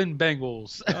 Eagles and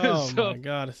Bengals. Oh, my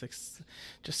God. It's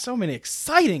just so many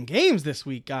exciting games this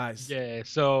week, guys. Yeah,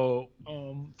 so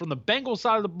from the Bengals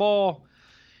side of the ball,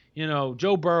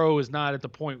 Joe Burrow is not at the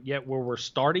point yet where we're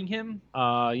starting him.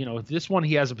 This one,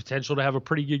 he has a potential to have a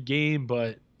pretty good game,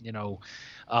 but,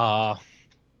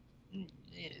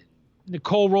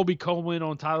 Nicole Roby-Coleman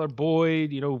on Tyler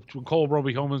Boyd. Nicole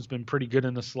Roby-Coleman's been pretty good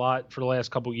in the slot for the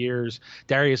last couple years.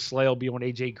 Darius Slay will be on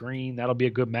A.J. Green. That'll be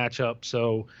a good matchup.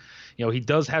 So, he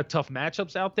does have tough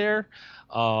matchups out there.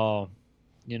 Joe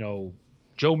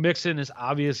Mixon is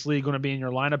obviously going to be in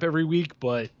your lineup every week,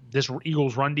 but this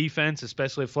Eagles run defense,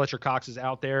 especially if Fletcher Cox is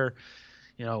out there,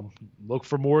 look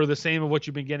for more of the same of what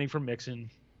you've been getting from Mixon.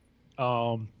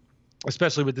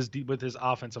 Especially with his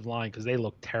offensive line, because they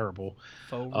look terrible.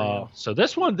 So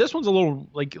this one's a little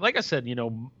like I said,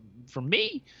 for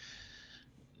me,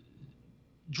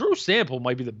 Drew Sample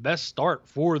might be the best start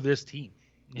for this team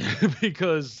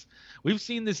because we've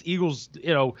seen this Eagles,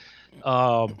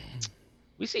 um,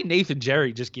 we see Nathan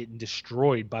Jerry just getting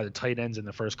destroyed by the tight ends in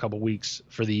the first couple weeks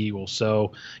for the Eagles.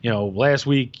 So, last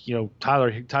week,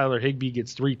 Tyler Higbee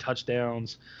gets 3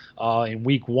 touchdowns. In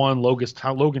week 1,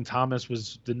 Logan Thomas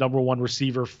was the number 1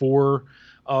 receiver for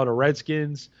the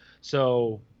Redskins.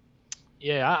 So,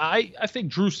 yeah, I think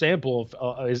Drew Sample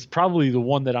is probably the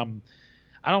one that I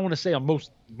don't want to say I'm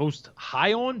most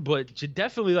high on, but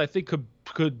definitely I think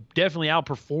could definitely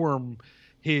outperform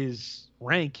his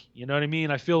rank. You know what I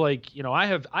mean? I feel like I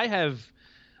have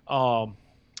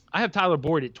Tyler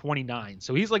Boyd at 29,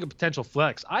 so he's like a potential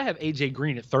flex. I have AJ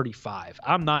Green at 35.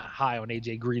 I'm not high on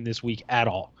AJ Green this week at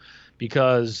all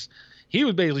because he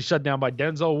was basically shut down by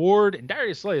Denzel Ward, and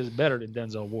Darius Slay is better than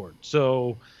Denzel Ward.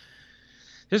 So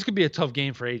this could be a tough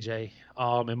game for AJ,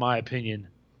 in my opinion.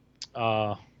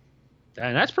 And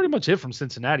that's pretty much it from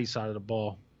Cincinnati's side of the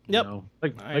ball. Yep.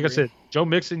 Like I said, Joe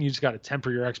Mixon, you just got to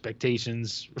temper your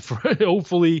expectations. For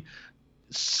hopefully,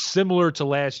 similar to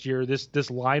last year, this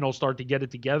line will start to get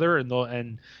it together,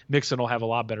 and Mixon will have a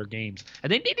lot better games.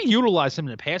 And they need to utilize him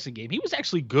in the passing game. He was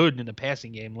actually good in the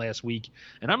passing game last week,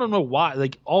 and I don't know why.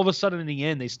 Like all of a sudden in the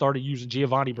end, they started using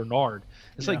Giovanni Bernard.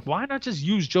 It's like, why not just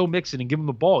use Joe Mixon and give him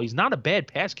the ball? He's not a bad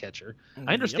pass catcher.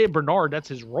 I understand Bernard, that's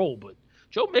his role, but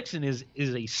Joe Mixon is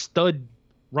a stud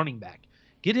running back.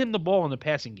 Get him the ball in the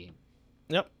passing game.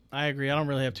 Yep, I agree. I don't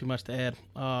really have too much to add.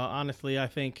 Honestly, I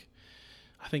think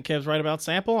Kev's right about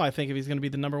Sample. I think if he's going to be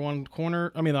the number 1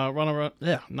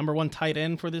 number 1 tight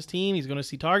end for this team, he's going to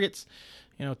see targets.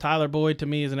 Tyler Boyd to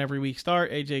me is an every week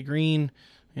start. AJ Green,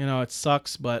 it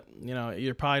sucks, but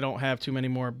you probably don't have too many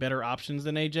more better options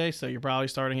than AJ, so you're probably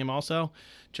starting him also.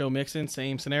 Joe Mixon,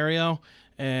 same scenario,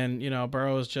 and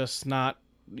Burrow is just not.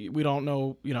 We don't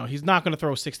know, he's not going to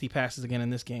throw 60 passes again in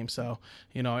this game. So,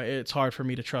 it's hard for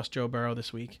me to trust Joe Burrow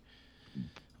this week.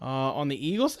 On the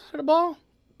Eagles side of the ball,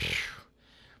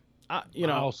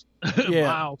 Miles.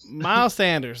 Miles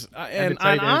Sanders. And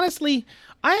honestly,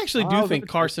 I actually do think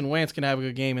Carson Wentz can have a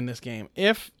good game in this game.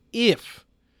 If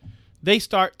they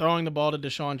start throwing the ball to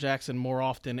Deshaun Jackson more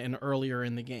often and earlier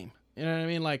in the game. You know what I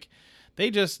mean? Like,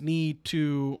 they just need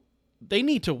to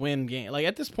win game. Like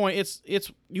at this point,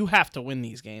 it's you have to win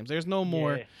these games. There's no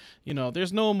more,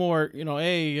 there's no more,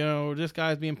 hey, this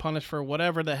guy's being punished for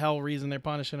whatever the hell reason they're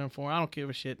punishing him for. I don't give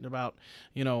a shit about,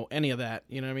 any of that.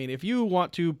 You know what I mean? If you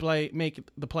want to make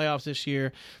the playoffs this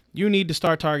year, you need to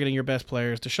start targeting your best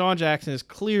players. Deshaun Jackson is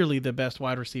clearly the best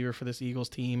wide receiver for this Eagles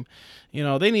team.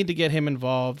 They need to get him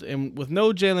involved. And with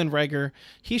no Jalen Reagor,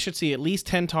 he should see at least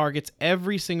 10 targets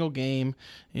every single game.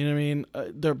 You know what I mean?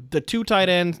 The 2 tight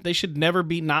ends, they should never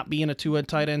not be in a 2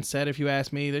 tight end set, if you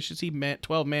ask me. They should see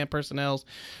 12-man personnels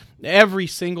every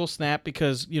single snap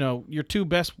because, your 2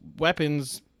 best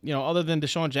weapons, other than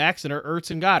Deshaun Jackson, are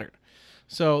Ertz and Goddard.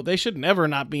 So they should never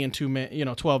not be in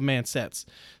 12-man sets.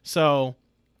 So,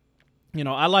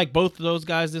 I like both of those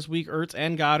guys this week, Ertz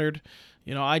and Goddard.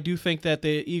 I do think that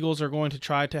the Eagles are going to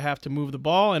try to have to move the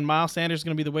ball, and Miles Sanders is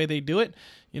going to be the way they do it.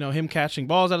 Him catching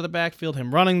balls out of the backfield,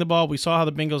 him running the ball. We saw how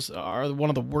the Bengals are one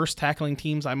of the worst tackling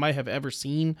teams I might have ever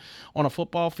seen on a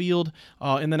football field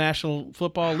in the National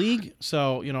Football League.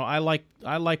 So, I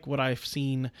like what I've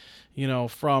seen,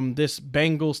 from this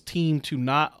Bengals team to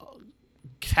not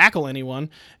tackle anyone,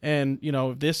 and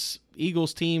this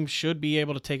Eagles team should be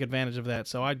able to take advantage of that.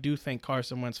 So I do think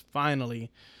Carson Wentz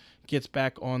finally gets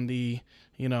back on the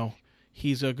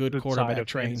he's a good quarterback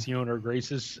train. Owner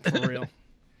graces for real.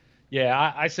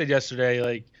 Yeah, I said yesterday,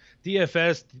 like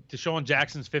DFS, Deshaun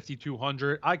Jackson's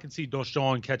 5,200. I could see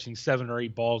Deshaun catching 7 or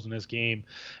 8 balls in this game,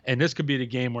 and this could be the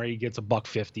game where he gets a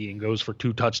 $150 and goes for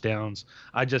 2 touchdowns.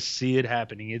 I just see it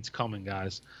happening. It's coming,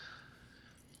 guys.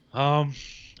 All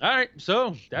right,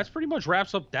 so that's pretty much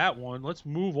wraps up that one. Let's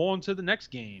move on to the next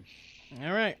game.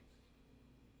 All right.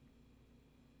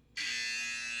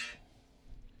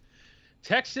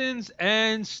 Texans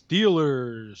and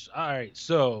Steelers. All right,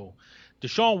 so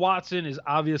Deshaun Watson is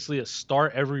obviously a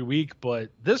start every week, but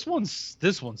this one's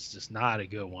just not a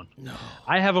good one. No.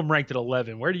 I have him ranked at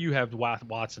 11. Where do you have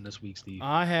Watson this week, Steve?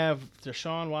 I have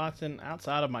Deshaun Watson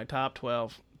outside of my top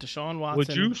 12. Deshaun Watson.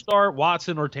 Would you start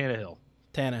Watson or Tannehill?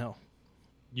 Tannehill.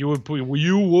 You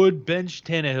would bench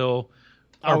Tannehill.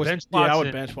 I would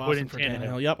bench Watson for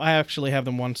Tannehill. Yep, I actually have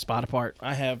them one spot apart.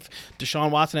 I have Deshaun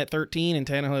Watson at 13 and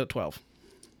Tannehill at 12.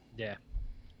 Yeah.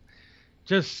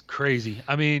 Just crazy.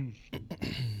 I mean,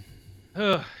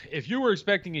 if you were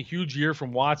expecting a huge year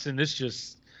from Watson, this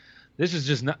is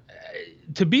just not.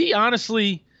 To be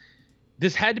honestly,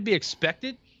 this had to be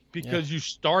expected because you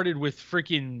started with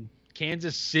freaking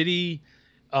Kansas City,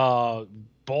 uh,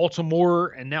 Baltimore,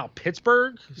 and now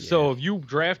Pittsburgh. Yeah. So if you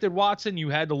drafted Watson, you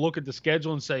had to look at the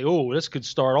schedule and say, "Oh, this could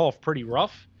start off pretty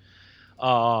rough."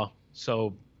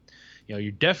 So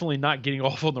you're definitely not getting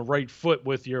off on the right foot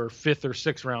with your 5th or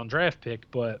 6th round draft pick.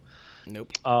 But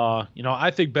Nope.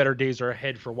 I think better days are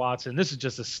ahead for Watson. This is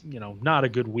just not a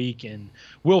good week, and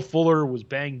Will Fuller was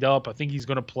banged up. I think he's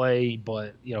going to play,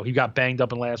 but he got banged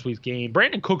up in last week's game.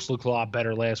 Brandon Cooks looked a lot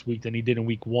better last week than he did in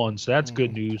week 1, so that's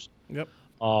good news. Yep.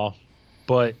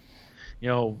 But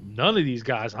none of these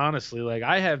guys, honestly, like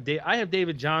I have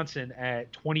David Johnson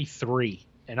at 23,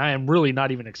 and I am really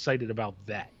not even excited about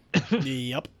that.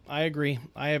 Yep, I agree.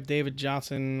 I have David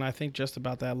Johnson, I think just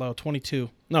about that low,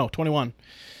 21.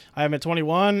 I have him at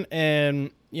 21,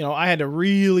 and I had to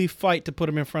really fight to put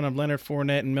him in front of Leonard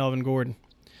Fournette and Melvin Gordon.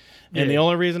 And the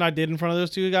only reason I did in front of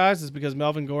those two guys is because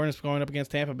Melvin Gordon is going up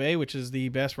against Tampa Bay, which is the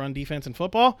best run defense in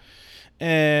football,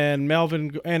 and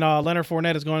Leonard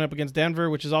Fournette is going up against Denver,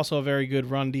 which is also a very good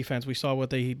run defense. We saw what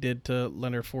they did to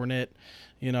Leonard Fournette.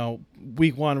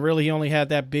 Week 1, really, he only had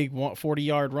that big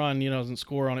 40-yard run. Doesn't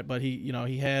score on it, but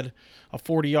he had a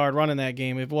 40-yard run in that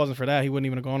game. If it wasn't for that, he wouldn't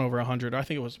even have gone over 100. I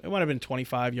think it might have been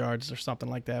 25 yards or something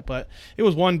like that. But it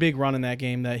was one big run in that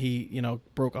game that he,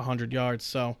 broke 100 yards.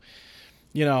 So,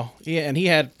 and he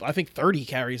had, I think, 30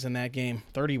 carries in that game,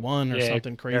 31 or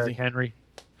something crazy. Derrick Henry.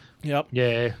 Yep.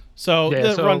 Yeah. So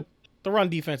the run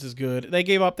defense is good. They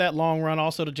gave up that long run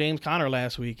also to James Conner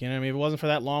last week. If it wasn't for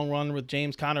that long run with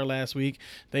James Conner last week,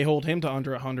 they hold him to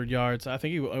under 100 yards. I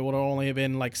think it would have only have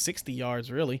been like 60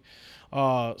 yards, really.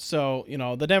 So,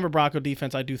 the Denver Bronco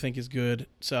defense I do think is good.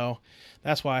 So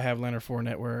that's why I have Leonard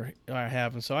Fournette where I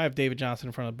have him. So I have David Johnson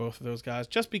in front of both of those guys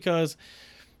just because –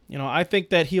 I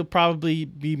think that he'll probably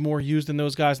be more used than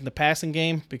those guys in the passing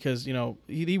game because,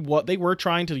 they were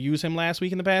trying to use him last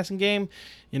week in the passing game.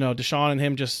 Deshaun and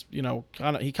him just,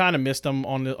 he kind of missed them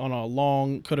on a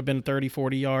long, could have been a 30,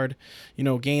 40-yard,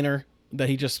 gainer that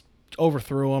he just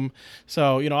overthrew him.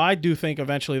 So, I do think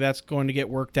eventually that's going to get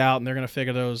worked out and they're going to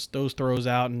figure those throws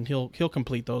out and he'll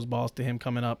complete those balls to him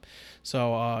coming up.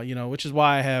 So, which is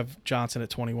why I have Johnson at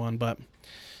 21. But,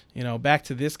 back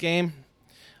to this game.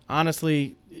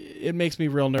 Honestly, it makes me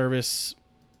real nervous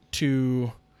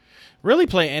to really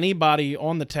play anybody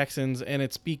on the Texans, and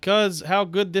it's because how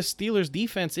good this Steelers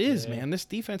defense is, man. This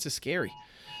defense is scary.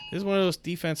 This is one of those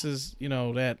defenses,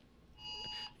 that,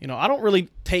 I don't really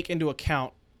take into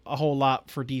account a whole lot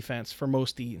for defense for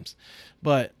most teams.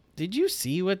 But did you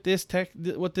see what this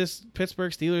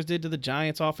Pittsburgh Steelers did to the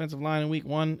Giants offensive line in week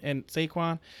 1 and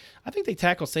Saquon? I think they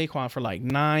tackled Saquon for like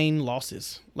 9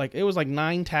 losses. Like it was like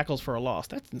 9 tackles for a loss.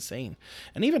 That's insane.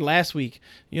 And even last week,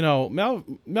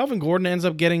 Melvin Gordon ends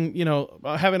up getting,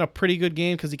 having a pretty good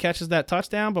game because he catches that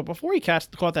touchdown. But before he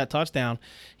caught that touchdown,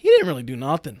 he didn't really do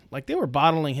nothing. Like they were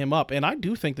bottling him up. And I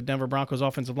do think the Denver Broncos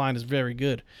offensive line is very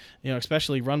good,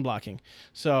 especially run blocking.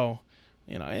 So,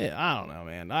 I don't know,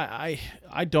 man.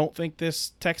 I don't think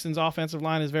this Texans offensive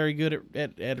line is very good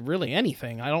at really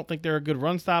anything. I don't think they're a good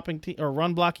run stopping team or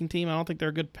run blocking team. I don't think they're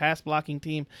a good pass blocking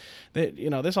team.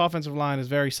 This offensive line is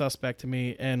very suspect to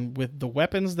me. And with the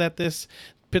weapons that this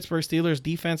Pittsburgh Steelers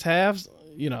defense has,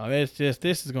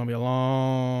 this is going to be a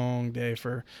long day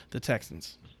for the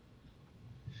Texans.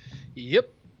 Yep,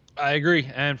 I agree.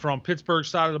 And from Pittsburgh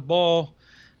side of the ball,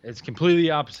 it's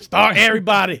completely opposite. Start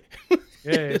everybody.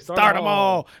 Yeah, start them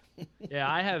all. Yeah,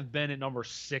 I have Ben at number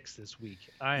 6 this week.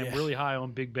 I am really high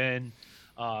on Big Ben.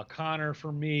 Connor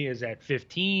for me is at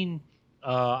 15.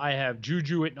 I have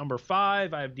Juju at number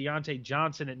 5. I have Deontay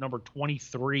Johnson at number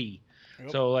 23. Yep.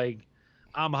 So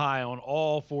I'm high on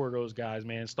all 4 of those guys,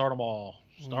 man. Start them all.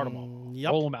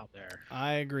 Yep. Roll them out there.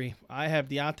 I agree. I have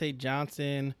Deontay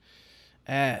Johnson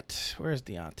at where's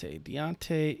Deontay?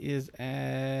 Deontay is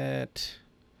at.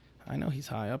 I know he's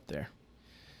high up there.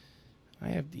 I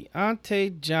have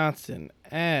Deontay Johnson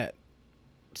at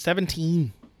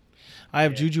 17. I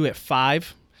have Juju at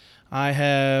 5. I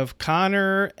have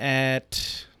Connor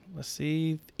at,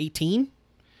 18.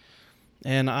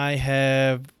 And I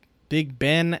have Big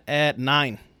Ben at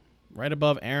 9, right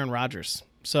above Aaron Rodgers.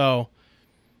 So,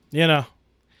 it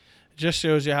just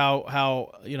shows you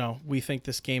how we think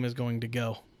this game is going to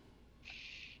go.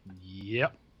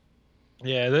 Yep.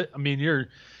 Yeah, you're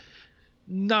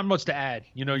not much to add.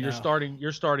 You're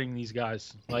starting these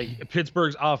guys. Like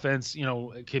Pittsburgh's offense,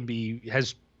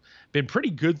 has been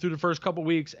pretty good through the first couple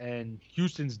weeks, and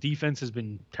Houston's defense has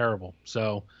been terrible.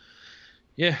 So,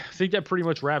 yeah, I think that pretty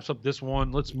much wraps up this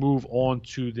one. Let's move on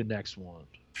to the next one.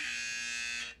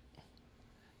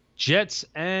 Jets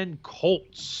and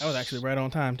Colts. That was actually right on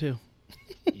time too.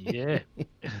 Yeah.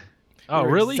 Oh,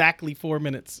 really? Exactly 4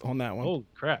 minutes on that one. Oh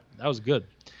crap, that was good.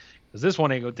 because this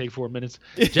one ain't gonna take 4 minutes.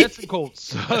 Jets and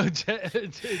Colts.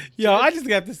 Yo, I just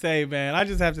have to say, man, I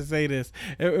just have to say this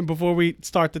and before we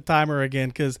start the timer again,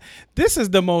 because this is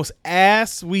the most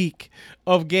ass week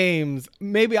of games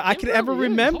maybe I could ever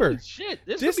remember. Holy shit,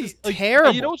 this is like,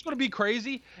 terrible. You know what's gonna be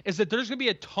crazy is that there's gonna be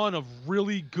a ton of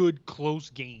really good close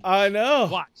games. I know.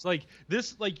 Watch, like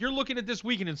this, like you're looking at this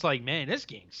week and it's like, man, this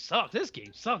game sucks. This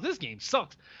game sucks. This game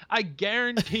sucks. I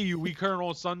guarantee you, we turn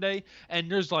on Sunday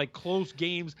and there's like close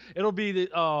games. It'll be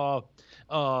the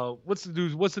what's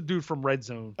the dude from Red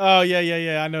Zone? Oh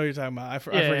yeah. I know what you're talking about. I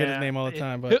forget his name all the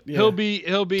time, but he'll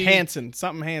be Hansen.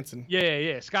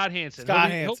 Yeah, Scott Hansen.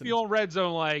 He'll be on Red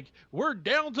Zone like, we're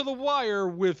down to the wire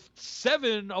with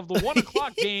 7 of the 1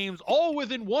 o'clock games, all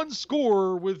within one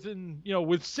score with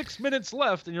 6 minutes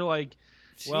left, and you're like,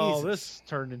 well, Jesus. this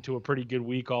turned into a pretty good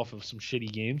week off of some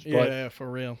shitty games. But Yeah,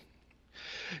 for real.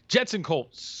 Jets and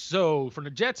Colts. So from the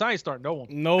Jets, I ain't starting no one.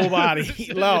 Nobody.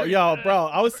 Yo, bro,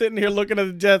 I was sitting here looking at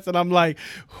the Jets and I'm like,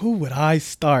 who would I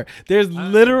start? There's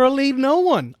literally no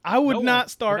one. I would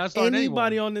not start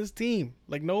anybody on this team.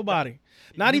 Like nobody.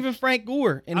 Not even Frank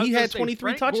Gore. And he had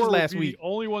 23 touches last week. The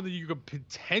only one that you could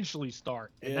potentially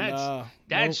start. And that's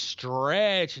nope.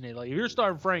 Stretching it. Like if you're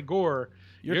starting Frank Gore,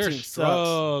 you're team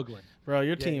struggling. Sucks. Bro,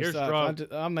 your team sucks.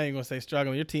 I'm not even going to say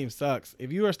struggling. Your team sucks.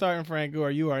 If you are starting Frank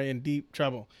Gore, you are in deep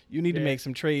trouble. You need to make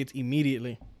some trades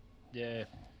immediately. Yeah.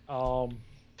 And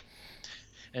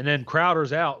then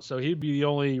Crowder's out, so he'd be the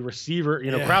only receiver.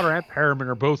 Crowder and Perriman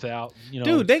are both out.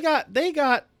 Dude, they got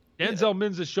Denzel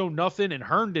Mims has shown nothing, and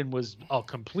Herndon was a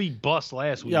complete bust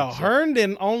last week. Yo,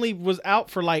 Herndon only was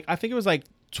out for I think it was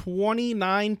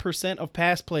 29% of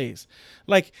pass plays.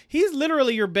 Like, he's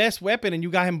literally your best weapon, and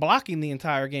you got him blocking the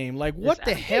entire game. Like, what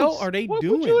the hell are they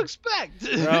doing? What would you expect?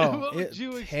 Bro, it's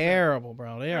terrible,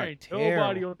 bro. They are terrible.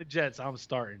 Nobody on the Jets I'm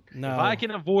starting. No. If I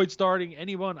can avoid starting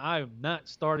anyone, I am not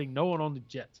starting no one on the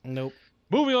Jets. Nope.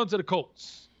 Moving on to the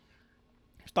Colts.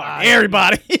 Starting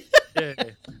everybody. Yeah.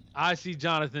 I see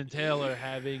Jonathan Taylor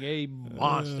having a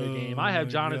monster game. I have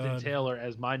Jonathan Taylor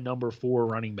as my number 4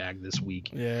 running back this week.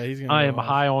 Yeah, he's gonna. I am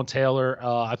high on Taylor.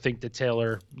 I think that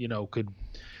Taylor, could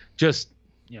just,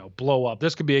 blow up.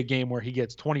 This could be a game where he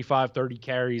gets 25, 30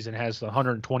 carries and has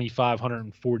 125,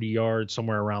 140 yards,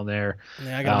 somewhere around there.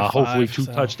 Yeah, I got hopefully 2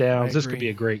 touchdowns. This could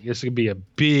be a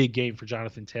big game for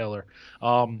Jonathan Taylor.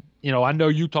 I know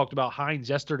you talked about Hines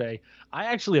yesterday. I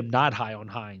actually am not high on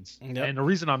Hines. Yep. And the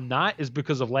reason I'm not is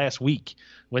because of last week.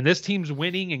 When this team's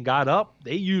winning and got up,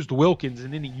 they used Wilkins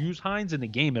and didn't use Hines in the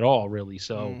game at all, really.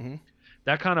 So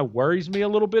that kind of worries me a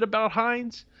little bit about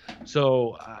Hines.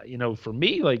 So, for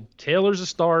me, Taylor's a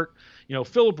start.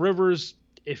 Phillip Rivers,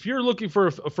 if you're looking for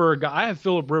a guy, I have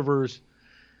Phillip Rivers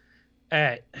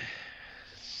at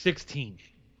 16.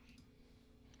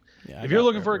 Yeah, if you're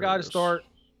looking for a guy to start,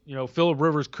 Phillip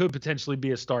Rivers could potentially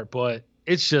be a start, but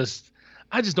it's just,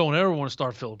 I just don't ever want to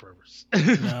start Phillip Rivers.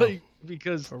 No,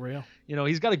 because for real,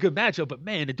 he's got a good matchup, but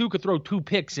man, the dude could throw 2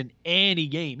 picks in any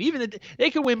game. Even if they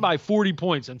could win by 40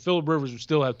 points and Phillip Rivers would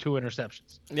still have 2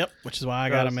 interceptions. Yep, which is why I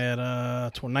got him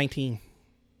at 19.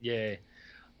 Yeah.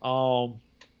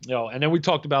 And then we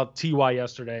talked about T.Y.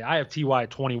 yesterday. I have T.Y.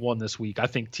 at 21 this week. I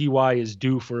think T.Y. is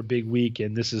due for a big week,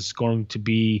 and this is going to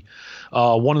be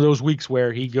one of those weeks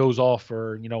where he goes off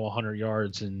for, 100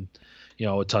 yards and,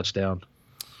 a touchdown.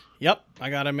 Yep, I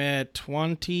got him at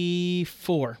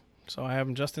 24. So I have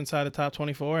him just inside the top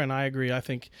 24, and I agree. I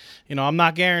think, I'm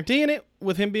not guaranteeing it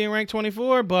with him being ranked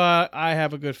 24, but I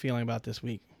have a good feeling about this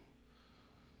week.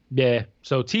 Yeah,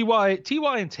 so T.Y.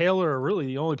 and Taylor are really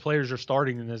the only players you're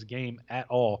starting in this game at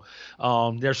all.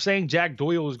 They're saying Jack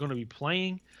Doyle is going to be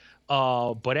playing,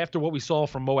 but after what we saw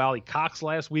from Mo Alley Cox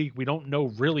last week, we don't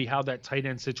know really how that tight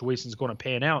end situation is going to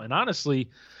pan out. And honestly,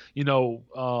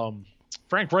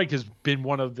 Frank Reich has been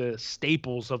one of the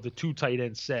staples of the 2 tight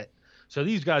end set. So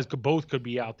these guys could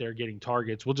be out there getting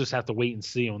targets. We'll just have to wait and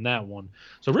see on that one.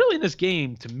 So really in this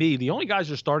game, to me, the only guys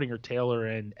you're starting are Taylor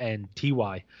and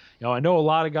T.Y. I know a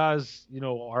lot of guys,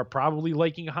 are probably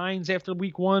liking Hines after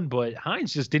week 1, but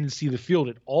Hines just didn't see the field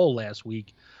at all last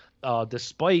week,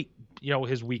 despite,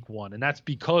 his week 1. And that's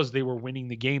because they were winning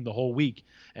the game the whole week.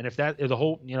 And if that's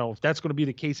going to be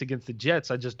the case against the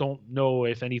Jets, I just don't know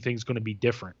if anything's going to be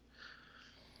different.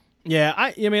 Yeah,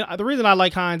 I mean, the reason I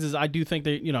like Hines is I do think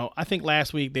they, I think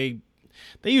last week they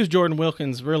used Jordan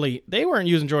Wilkins really. They weren't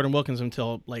using Jordan Wilkins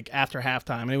until after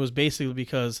halftime, and it was basically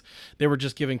because they were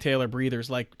just giving Taylor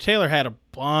breathers. Taylor had a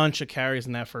bunch of carries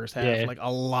in that first half,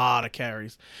 a lot of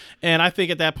carries, and I think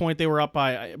at that point they were up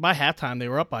by halftime they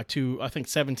were up by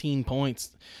 17 points.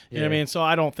 You know what I mean? So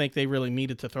I don't think they really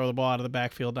needed to throw the ball out of the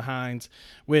backfield to Hines,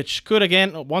 which could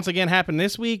once again happen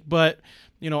this week, but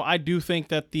I do think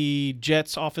that the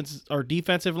Jets' offense or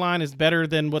defensive line is better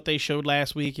than what they showed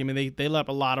last week. I mean, they let up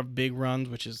a lot of big runs,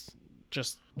 which is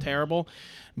just terrible.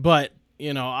 But,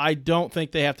 I don't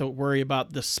think they have to worry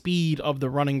about the speed of the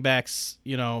running backs,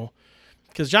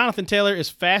 because Jonathan Taylor, as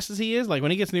fast as he is, like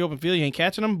when he gets in the open field, you ain't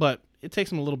catching him, but it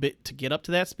takes him a little bit to get up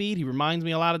to that speed. He reminds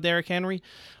me a lot of Derrick Henry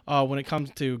when it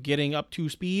comes to getting up to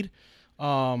speed.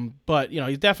 But,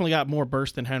 he's definitely got more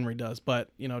burst than Henry does. But,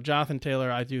 Jonathan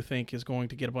Taylor, I do think, is going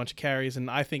to get a bunch of carries.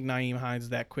 And I think Nyheim Hines is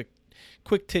that quick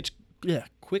twitch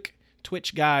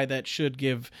guy that should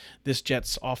give this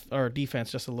Jets off or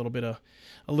defense just a little bit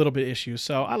issues.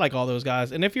 So I like all those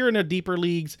guys. And if you're in the deeper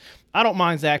leagues, I don't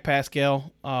mind Zach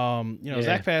Pascal.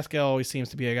 Zach Pascal always seems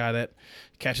to be a guy that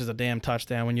catches a damn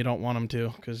touchdown when you don't want him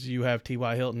to, because you have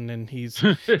T.Y. Hilton and he's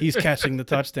catching the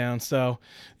touchdown. So,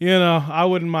 I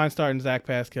wouldn't mind starting Zach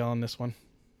Pascal on this one.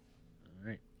 All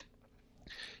right.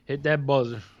 Hit that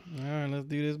buzzer. All right, let's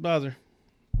do this buzzer.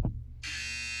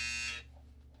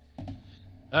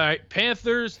 All right,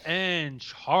 Panthers and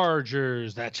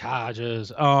Chargers. That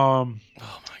Chargers. Oh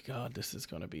my God, this is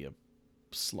going to be a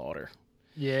slaughter.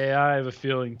 Yeah, I have a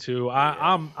feeling too.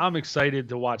 I'm excited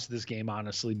to watch this game,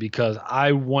 honestly, because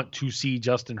I want to see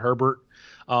Justin Herbert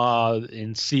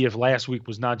and see if last week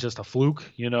was not just a fluke.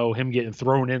 Him getting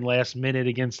thrown in last minute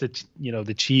against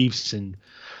the Chiefs, and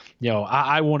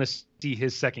I want to see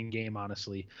his second game,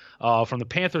 honestly. From the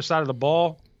Panther side of the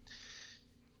ball,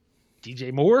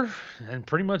 DJ Moore, and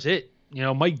pretty much it.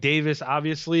 Mike Davis,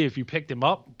 obviously, if you picked him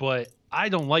up, but I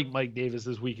don't like Mike Davis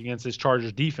this week against this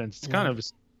Chargers defense. It's kind of a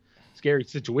scary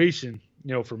situation,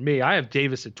 for me. I have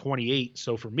Davis at 28,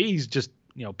 so for me, he's just,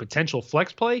 potential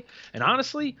flex play. And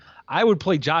honestly, I would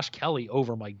play Josh Kelly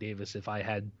over Mike Davis if I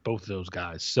had both of those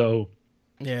guys. So,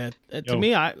 yeah, to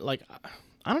me, I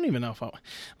don't even know if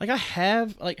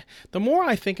the more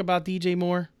I think about DJ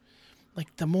Moore,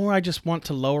 the more I just want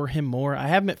to lower him more. I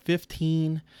have him at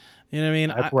 15. You know what I mean?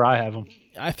 That's where I have him.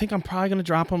 I think I'm probably going to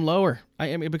drop him lower.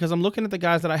 I mean, because I'm looking at the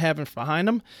guys that I have behind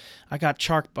him. I got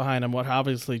Chark behind him. What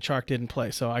obviously Chark didn't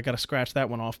play, so I got to scratch that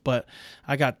one off. But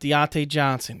I got Deontay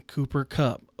Johnson, Cooper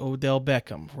Kupp, Odell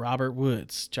Beckham, Robert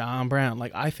Woods, John Brown.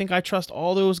 I think I trust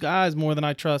all those guys more than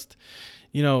I trust,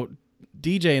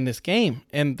 DJ in this game.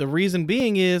 And the reason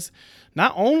being is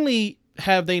not only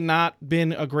have they not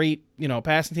been a great,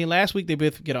 passing team. Last week they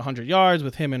both get 100 yards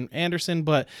with him and Anderson,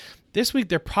 but this week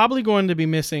they're probably going to be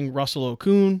missing Russell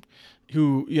Okung,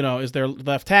 who, is their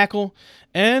left tackle,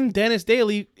 and Dennis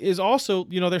Daly is also,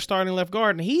 their starting left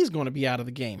guard, and he's going to be out of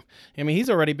the game. I mean, he's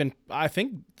already been, I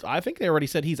think they already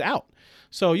said he's out.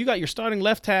 So you got your starting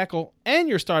left tackle and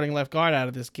your starting left guard out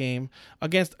of this game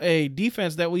against a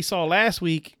defense that we saw last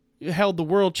week held the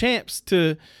world champs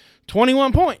to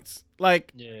 21 points.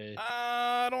 Yeah.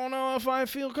 I don't know if I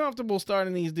feel comfortable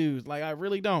starting these dudes. I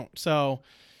really don't. So,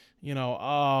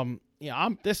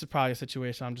 this is probably a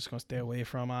situation I'm just going to stay away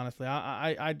from, honestly.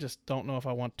 I just don't know if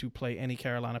I want to play any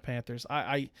Carolina Panthers.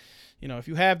 If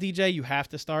you have DJ, you have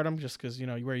to start him just because,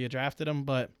 where you drafted him.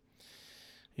 But,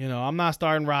 I'm not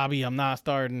starting Robbie. I'm not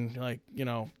starting,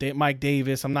 Mike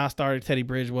Davis. I'm not starting Teddy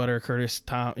Bridgewater, Curtis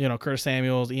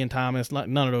Samuels, Ian Thomas.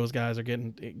 None of those guys are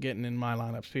getting in my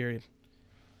lineups, period.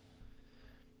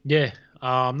 Yeah,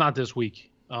 not this week.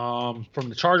 From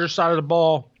the Chargers side of the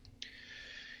ball,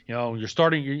 you're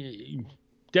starting. You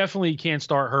definitely can't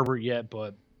start Herbert yet,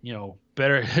 but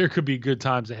better. There could be good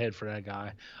times ahead for that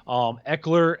guy.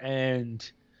 Eckler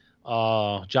and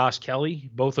Josh Kelly,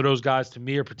 both of those guys to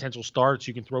me are potential starts.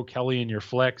 You can throw Kelly in your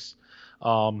flex.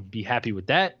 Be happy with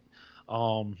that.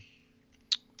 Keenan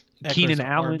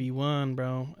Allen, RB1,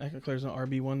 bro. Eckler's an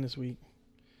RB1 this week.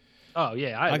 Oh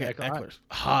yeah, I got Eckler's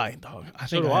high, dog. I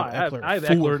think I have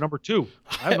Eckler number 2.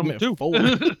 I have number 2.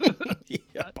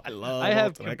 Yep, I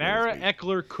have Kamara,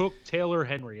 Eckler, Cook, Taylor,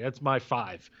 Henry. That's my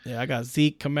 5. Yeah, I got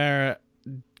Zeke, Kamara,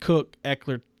 Cook,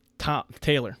 Eckler,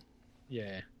 Taylor.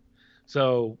 Yeah.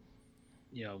 So,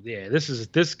 this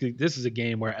is a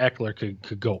game where Eckler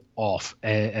could go off,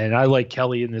 and I like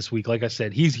Kelly in this week. Like I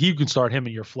said, you can start him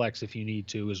in your flex if you need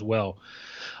to as well.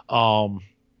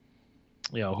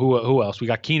 Who else? We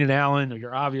got Keenan Allen.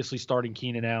 You're obviously starting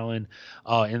Keenan Allen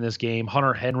in this game.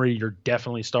 Hunter Henry, you're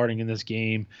definitely starting in this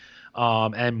game.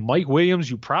 And Mike Williams,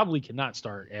 you probably cannot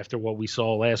start after what we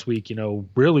saw last week.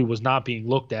 Really was not being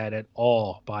looked at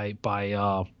all by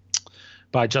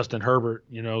Justin Herbert.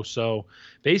 So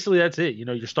basically that's it.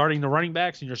 You're starting the running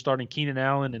backs and you're starting Keenan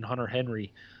Allen and Hunter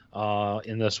Henry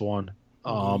in this one.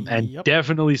 And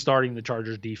definitely starting the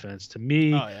Chargers defense. To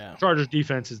me, Chargers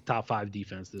defense is top 5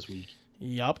 defense this week.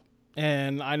 Yep.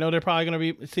 And I know they're probably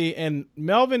going to and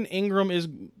Melvin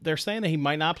Ingram they're saying that he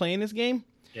might not play in this game.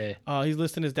 Yeah. He's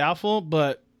listed as doubtful,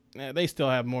 but they still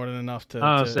have more than enough to.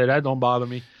 I say that don't bother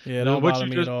me. Yeah, don't bother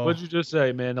me at all. What'd you just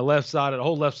say, man? The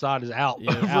whole left side is out.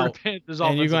 Yeah, for out. The Panthers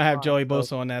and you're gonna have Joey line,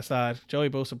 Bosa on that side. Joey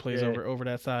Bosa plays over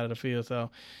that side of the field.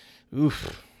 So,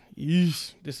 oof,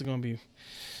 yeesh, this is gonna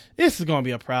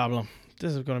be a problem.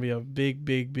 This is gonna be a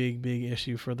big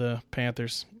issue for the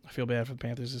Panthers. I feel bad for the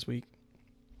Panthers this week.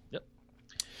 Yep.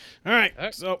 All right.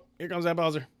 So here comes that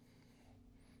buzzer.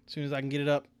 As soon as I can get it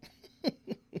up.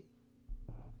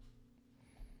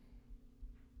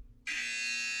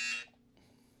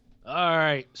 All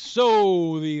right,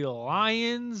 so the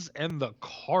Lions and the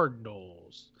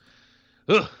Cardinals.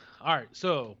 Ugh. All right,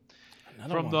 so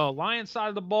the Lions side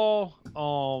of the ball,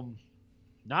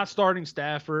 not starting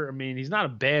Stafford. I mean, he's not a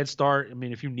bad start. I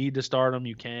mean, if you need to start him,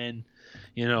 you can,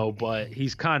 but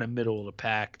he's kind of middle of the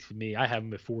pack to me. I have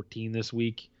him at 14 this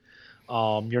week.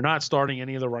 You're not starting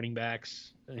any of the running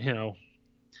backs. Kenny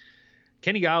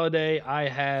Golladay,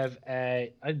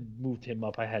 I moved him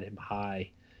up. I had him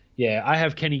high. Yeah, I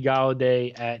have Kenny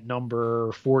Golladay at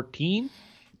number 14.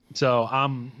 So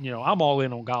I'm all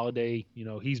in on Golladay.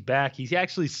 He's back. He's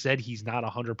actually said he's not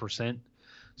 100%.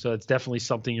 So it's definitely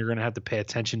something you're going to have to pay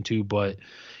attention to. But,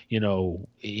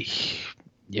 if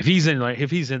he's in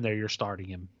there, you're starting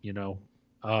him,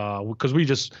 because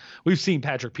we've seen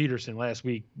Patrick Peterson last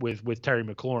week with Terry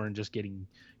McLaurin just getting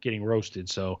roasted.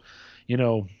 So,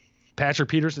 Patrick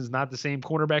Peterson's not the same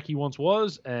cornerback he once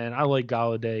was, and I like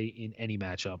Golladay in any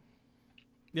matchup.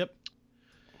 Yep.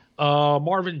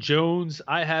 Marvin Jones,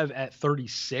 I have at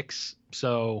 36.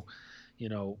 So,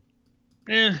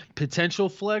 potential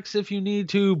flex if you need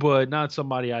to, but not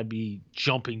somebody I'd be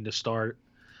jumping to start.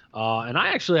 And I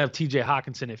actually have TJ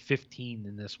Hawkinson at 15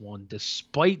 in this one,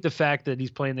 despite the fact that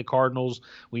he's playing the Cardinals.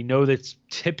 We know that's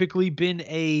typically been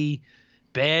a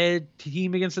bad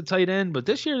team against the tight end, but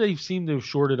this year they seem to have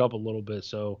shorted up a little bit.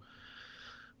 So,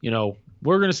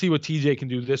 we're going to see what TJ can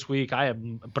do this week. I have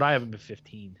him at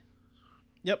 15.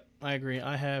 Yep, I agree.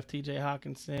 I have TJ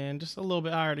Hawkinson just a little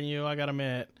bit higher than you. I got him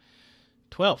at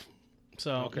 12.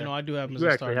 So, okay. I do have him as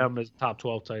a starter. You actually have him as top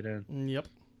 12 tight end. Yep.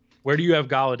 Where do you have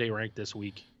Golladay ranked this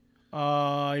week?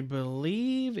 I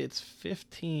believe it's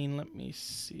 15. Let me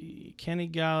see. Kenny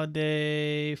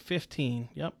Golladay, 15.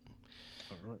 Yep.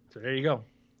 All right. So there you go.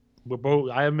 We're both.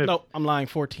 I have him. Nope, I'm lying.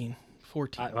 14.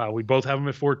 14. We both have him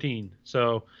at 14.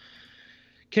 So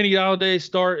Kenny Golladay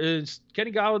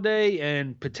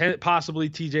and possibly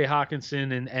T.J.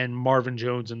 Hawkinson and Marvin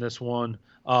Jones in this one.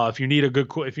 If you need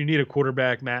a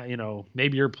quarterback, Matt,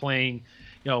 maybe you're playing.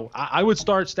 I would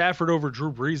start Stafford over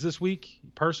Drew Brees this week,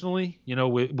 personally.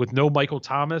 With no Michael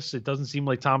Thomas, it doesn't seem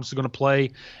like Thomas is going to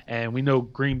play, and we know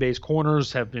Green Bay's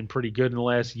corners have been pretty good in the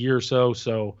last year or so.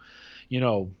 So,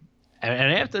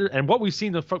 and what we've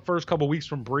seen the first couple of weeks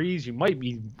from Brees, you might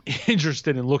be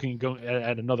interested in looking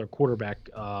at another quarterback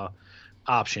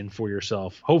option for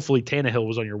yourself. Hopefully, Tannehill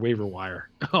was on your waiver wire.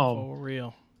 For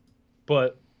real.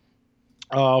 But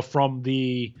from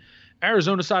the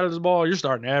Arizona side of the ball, you're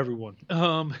starting everyone.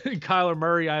 Kyler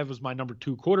Murray, I have as my number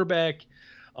 2 quarterback.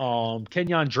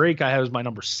 Kenyon Drake, I have as my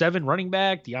number 7 running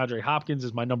back. DeAndre Hopkins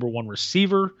is my number 1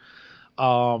 receiver.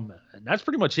 And that's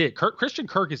pretty much it. Christian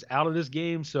Kirk is out of this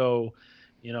game, so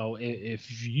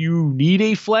if you need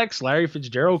a flex, Larry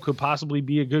Fitzgerald could possibly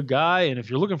be a good guy. And if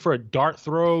you're looking for a dart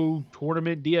throw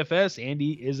tournament DFS,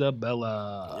 Andy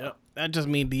Isabella. Yep. That just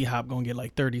means D-Hop going to get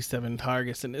like 37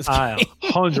 targets in this game. I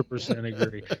 100%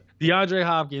 agree. DeAndre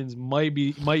Hopkins might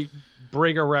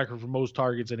break a record for most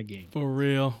targets in a game. For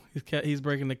real. He's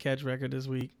breaking the catch record this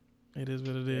week. It is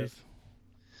what it is.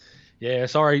 Yeah,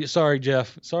 sorry,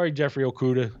 Jeff. Sorry, Jeffrey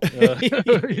Okuda.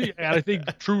 And I think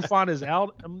Trufant is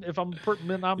out, if I'm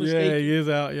not mistaken. Yeah, he is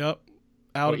out. Yep,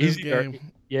 out of this game.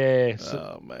 Yeah.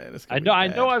 So, oh man, I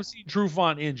know. I've seen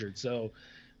Trufant injured, so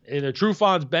either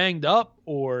Trufant's banged up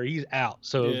or he's out.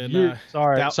 So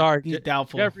sorry. He's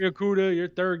doubtful. Jeffrey Okuda, your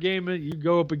third game, you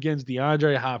go up against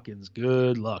DeAndre Hopkins.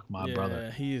 Good luck, my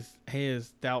brother. He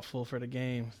is doubtful for the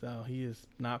game, so he is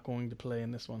not going to play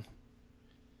in this one.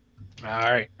 All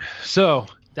right. So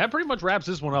that pretty much wraps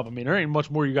this one up. I mean, there ain't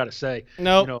much more you got to say.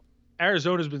 No.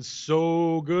 Arizona's been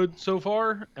so good so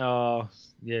far.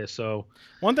 So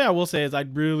one thing I will say is I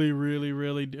really, really,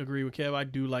 really agree with Kev. I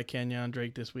do like Kenyon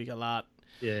Drake this week a lot.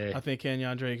 Yeah. I think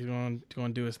Kenyon Drake is going to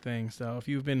do his thing. So if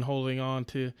you've been holding on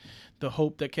to the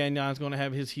hope that Kenyon's going to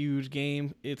have his huge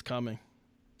game, it's coming.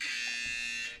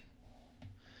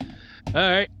 All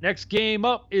right. Next game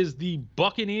up is the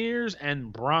Buccaneers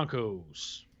and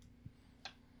Broncos.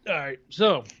 All right,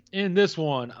 so in this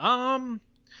one,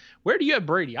 where do you have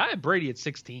Brady? I have Brady at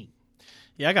 16.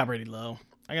 Yeah, I got Brady low.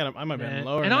 I might have been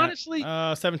lower. And than honestly,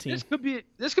 that. 17.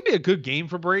 This could be a good game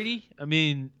for Brady. I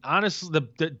mean, honestly,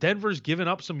 the Denver's given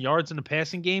up some yards in the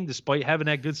passing game despite having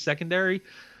that good secondary. I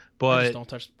But just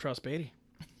don't trust Beatty.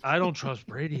 I don't trust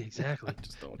Brady exactly. I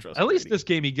just don't trust. At least Brady. this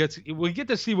game we get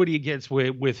to see what he gets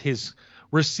with his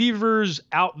receivers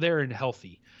out there and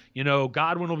healthy.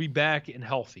 Godwin will be back and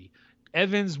healthy.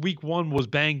 Evans week 1 was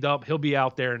banged up. He'll be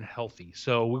out there and healthy.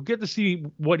 So we'll get to see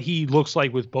what he looks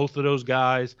like with both of those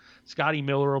guys. Scotty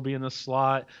Miller will be in the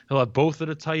slot. He'll have both of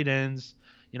the tight ends.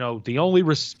 The only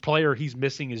player he's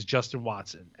missing is Justin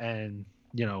Watson. And,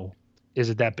 is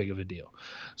it that big of a deal?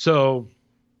 So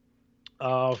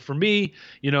for me,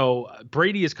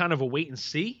 Brady is kind of a wait and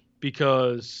see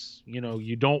because,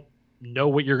 you don't know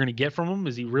what you're going to get from him.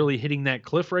 Is he really hitting that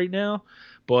cliff right now?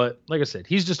 But like I said,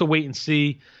 he's just a wait and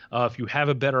see. If you have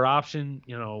a better option,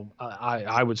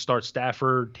 I would start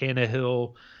Stafford,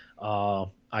 Tannehill.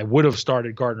 I would have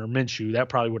started Gardner Minshew. That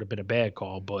probably would have been a bad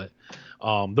call, but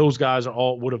those guys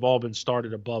would have all been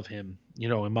started above him,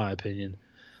 in my opinion.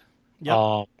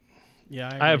 Yep.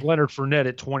 Yeah, I have Leonard Fournette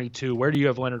at 22. Where do you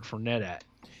have Leonard Fournette at?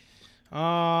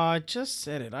 I just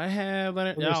said it. I have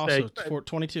Leonard. Yeah, also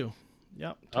 22.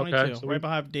 Yep, 22. Okay, so right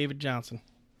behind David Johnson.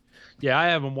 Yeah, I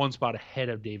have him one spot ahead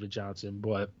of David Johnson,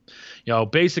 but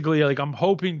basically, like I'm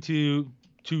hoping to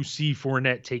see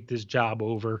Fournette take this job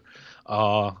over,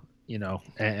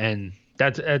 and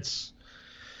that's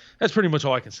pretty much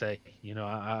all I can say.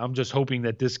 I'm just hoping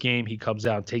that this game he comes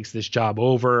out and takes this job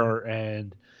over,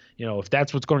 and if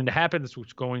that's what's going to happen, that's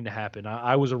what's going to happen.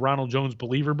 I was a Ronald Jones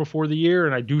believer before the year,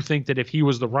 and I do think that if he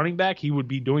was the running back, he would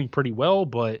be doing pretty well,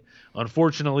 but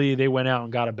unfortunately, they went out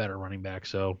and got a better running back,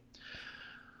 so.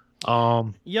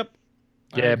 Yep.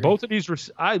 Yeah, both of these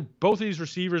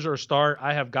receivers are a start.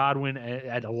 I have Godwin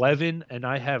at 11, and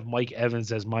I have Mike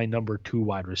Evans as my number 2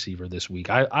 wide receiver this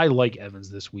week. I like Evans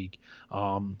this week.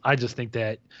 I just think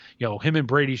that him and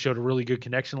Brady showed a really good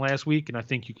connection last week, and I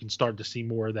think you can start to see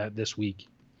more of that this week.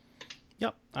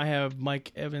 Yep, I have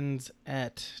Mike Evans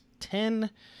at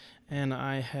 10, and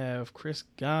I have Chris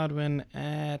Godwin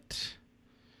at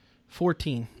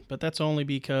 14. But that's only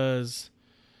because.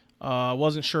 I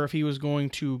wasn't sure if he was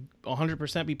going to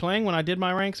 100% be playing when I did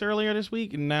my ranks earlier this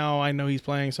week, and now I know he's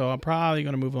playing, so I'm probably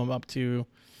going to move him up to...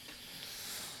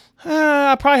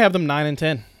 I'll probably have them 9 and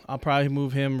 10. I'll probably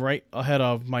move him right ahead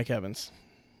of Mike Evans.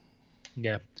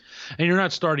 Yeah. And you're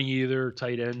not starting either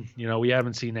tight end. We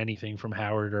haven't seen anything from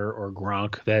Howard or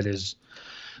Gronk that has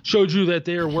showed you that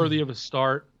they are worthy of a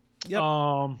start. Yep.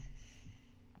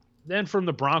 Then from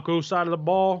the Broncos side of the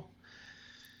ball,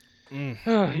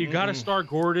 you got to start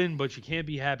Gordon, but you can't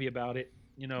be happy about it.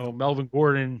 Melvin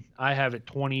Gordon, I have at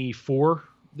 24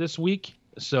 this week.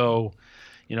 So,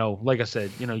 like I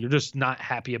said, you're just not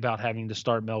happy about having to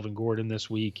start Melvin Gordon this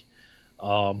week.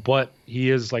 But he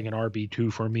is like an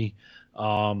RB2 for me.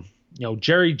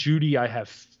 Jerry Jeudy, I have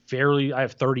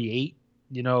 38.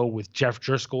 With Jeff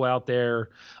Driscoll out there.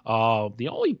 The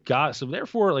only guy, so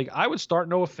therefore, like I would start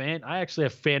Noah Fant. I actually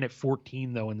have Fant at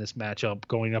 14 though in this matchup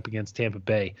going up against Tampa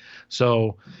Bay.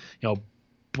 So,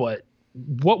 but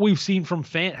what we've seen from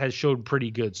Fant has showed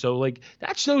pretty good. So like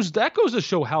that goes to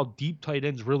show how deep tight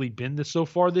ends really been so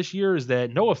far this year is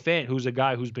that Noah Fant, who's a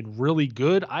guy who's been really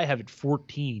good, I have at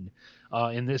 14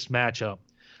 in this matchup.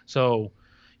 So,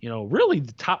 really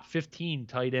the top 15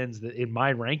 tight ends that in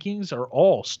my rankings are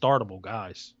all startable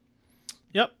guys.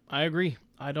 Yep, I agree.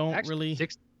 I don't Actually, really.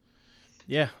 6.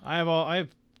 Yeah, I have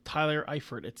Tyler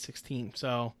Eifert at 16.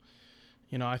 So,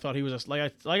 I thought he was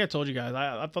like I told you guys.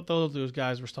 I thought those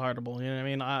guys were startable. You know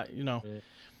what I mean?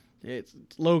 It's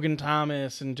Logan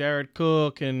Thomas and Jared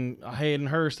Cook and Hayden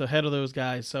Hurst ahead of those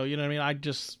guys. So you know what I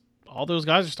mean? All those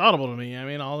guys are startable to me. I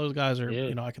mean, all those guys are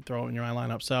I could throw in your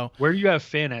lineup. So where do you have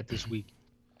Fant at this week?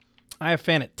 I have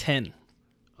Fant at 10.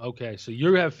 Okay, so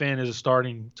you have Fant as a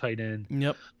starting tight end.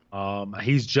 Yep.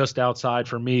 He's just outside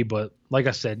for me, but like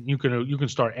I said, you can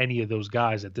start any of those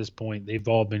guys at this point. They've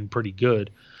all been pretty good.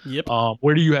 Yep.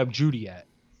 Where do you have Jeudy at?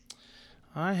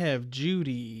 I have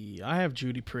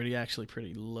Jeudy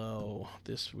pretty low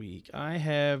this week. I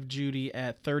have Jeudy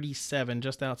at 37,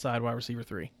 just outside wide receiver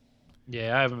 3.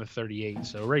 Yeah, I have him at 38.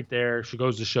 So right there, she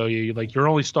goes to show you, like you're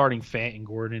only starting Fant and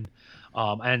Gordon.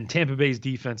 And Tampa Bay's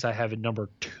defense, I have at number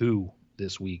 2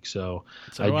 this week. So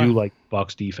I do like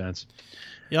Bucs defense.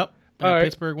 Yep. All right.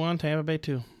 Pittsburgh 1, Tampa Bay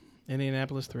 2,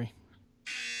 Indianapolis 3.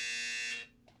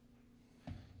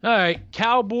 All right,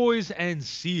 Cowboys and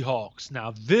Seahawks.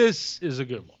 Now this is a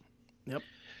good one. Yep.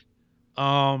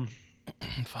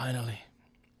 Finally.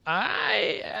 I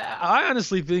I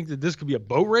honestly think that this could be a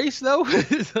boat race, though.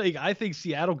 Like I think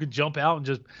Seattle could jump out and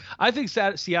just. I think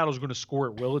Seattle's going to score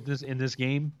at will in this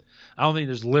game. I don't think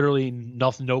there's literally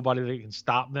nobody that can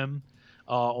stop them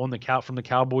from the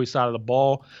Cowboys side of the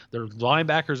ball. Their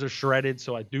linebackers are shredded,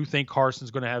 so I do think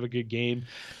Carson's going to have a good game.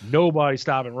 Nobody's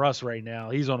stopping Russ right now.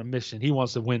 He's on a mission. He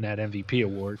wants to win that MVP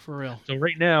award. For real. So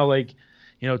right now, like,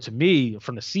 to me,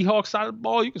 from the Seahawks side of the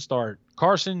ball, you can start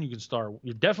Carson.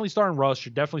 You're definitely starting Russ.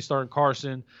 You're definitely starting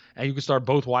Carson. And you can start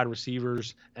both wide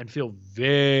receivers and feel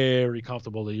very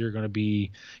comfortable that you're going to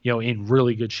be, in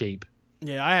really good shape.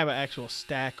 Yeah, I have an actual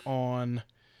stack on.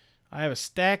 I have a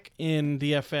stack in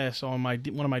DFS on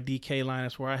one of my DK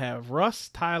lineups where I have Russ,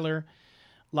 Tyler,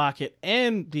 Lockett,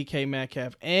 and DK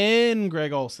Metcalf and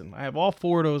Greg Olsen. I have all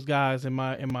four of those guys in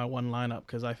my one lineup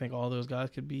because I think all those guys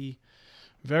could be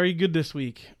very good this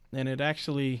week. And I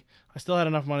still had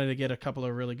enough money to get a couple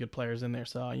of really good players in there.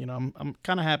 So, I'm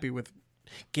kind of happy with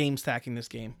game stacking this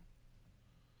game.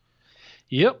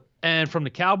 Yep. And from the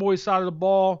Cowboys side of the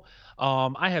ball,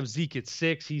 I have Zeke at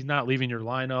 6. He's not leaving your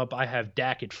lineup. I have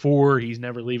Dak at 4. He's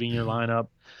never leaving your lineup.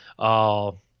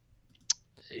 The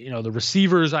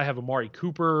receivers, I have Amari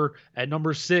Cooper at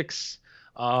number 6.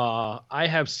 I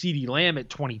have CeeDee Lamb at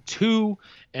 22,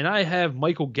 and I have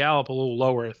Michael Gallup a little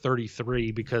lower at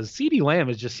 33 because CeeDee Lamb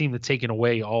has just seemed to taken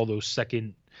away all those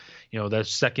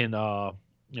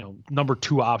number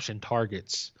 2 option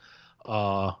targets.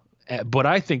 But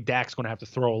I think Dak's going to have to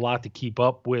throw a lot to keep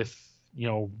up with,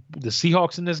 the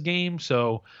Seahawks in this game.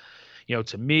 So,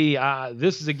 to me,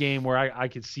 this is a game where I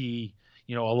could see,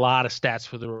 a lot of stats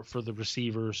for the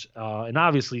receivers. And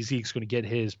obviously Zeke's going to get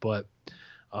his, but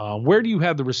where do you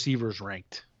have the receivers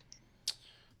ranked?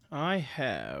 I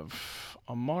have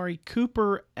Amari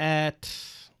Cooper at,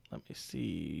 let me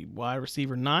see, wide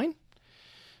receiver 9.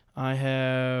 I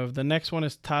have the next one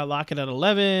is Ty Lockett at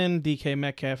 11, DK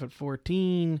Metcalf at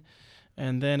 14,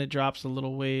 and then it drops a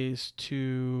little ways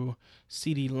to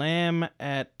CeeDee Lamb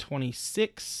at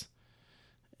 26,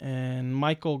 and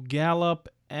Michael Gallup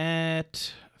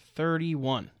at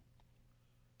 31.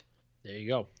 There you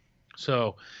go.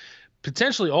 So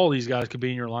potentially all these guys could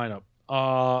be in your lineup.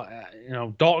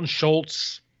 Dalton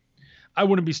Schultz. I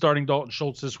wouldn't be starting Dalton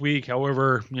Schultz this week.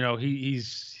 However,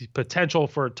 he's potential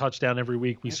for a touchdown every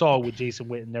week. We saw it with Jason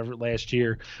Witten last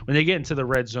year. When they get into the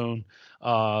red zone,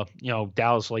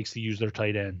 Dallas likes to use their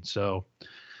tight end. So,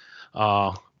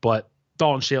 but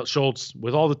Dalton Schultz,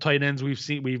 with all the tight ends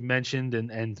we've mentioned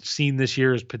and seen this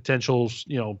year as potentials,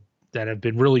 that have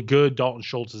been really good, Dalton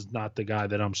Schultz is not the guy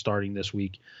that I'm starting this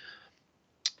week.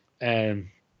 And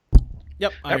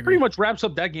yep, that pretty much wraps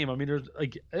up that game. I mean, there's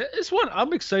this one.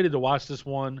 I'm excited to watch this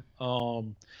one.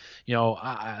 Like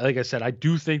I said, I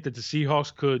do think that the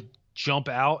Seahawks could jump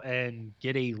out and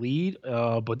get a lead,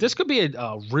 but this could be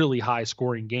a really high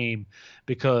scoring game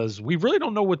because we really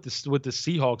don't know what the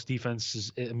Seahawks defense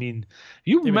is. I mean,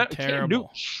 you remember Cam Newton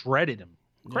shredded him.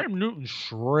 Yep. Cam Newton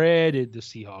shredded the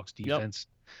Seahawks defense,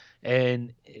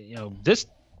 and this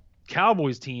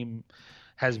Cowboys team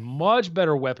has much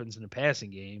better weapons in the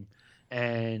passing game.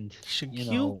 And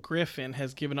Shaquille Griffin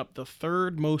has given up the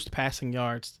third most passing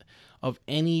yards of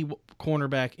any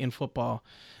cornerback in football.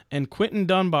 And Quinton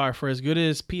Dunbar, for as good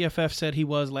as PFF said he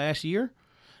was last year,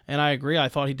 and I agree, I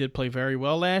thought he did play very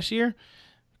well last year,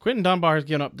 Quinton Dunbar has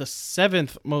given up the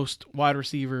 7th most wide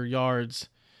receiver yards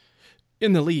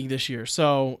in the league this year.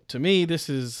 So to me, this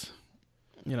is,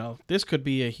 this could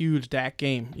be a huge Dak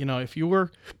game. If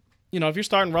you're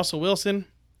starting Russell Wilson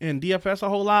in DFS a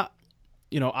whole lot,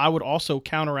 I would also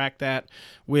counteract that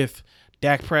with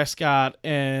Dak Prescott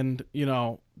and,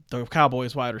 the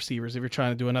Cowboys wide receivers if you're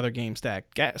trying to do another game stack.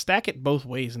 Stack it both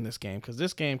ways in this game because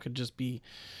this game could just be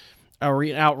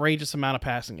an outrageous amount of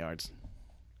passing yards.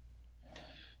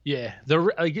 Yeah,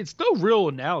 it's no real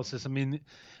analysis. I mean,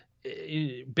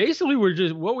 basically we're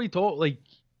just what we told.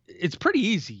 It's pretty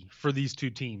easy for these two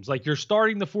teams. Like you're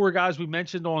starting the 4 guys we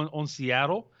mentioned on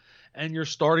Seattle, and you're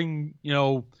starting,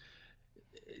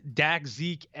 Dak,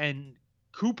 Zeke, and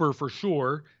Cooper for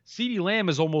sure. CeeDee Lamb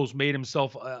has almost made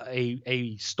himself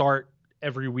a start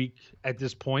every week at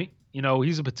this point.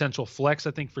 He's a potential flex,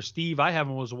 I think, for Steve. I have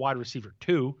him as a wide receiver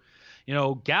too.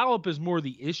 Gallup is more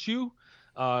the issue.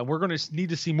 We're going to need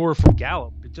to see more from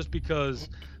Gallup just because,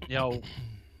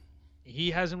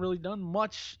 he hasn't really done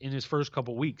much in his first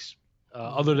couple weeks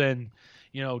other than,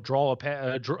 draw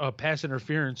a pass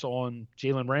interference on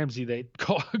Jalen Ramsey that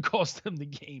cost them the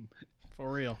game.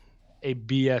 For real. A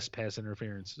BS pass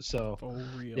interference. So, for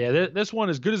real. Yeah, this one,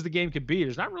 as good as the game could be,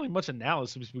 there's not really much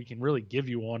analysis we can really give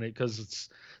you on it because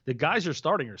the guys you're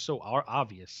starting are so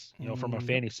obvious, from a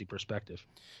fantasy perspective.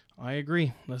 I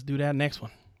agree. Let's do that next one.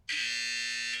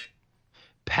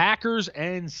 Packers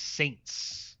and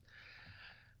Saints.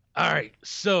 All right,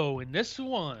 so in this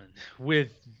one,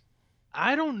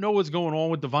 I don't know what's going on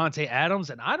with Devontae Adams,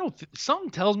 and something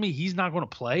tells me he's not going to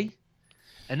play,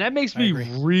 and that makes me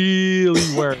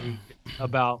really worried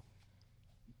about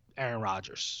Aaron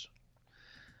Rodgers.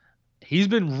 He's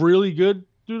been really good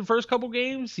through the first couple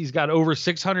games. He's got over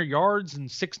 600 yards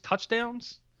and 6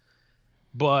 touchdowns,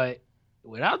 but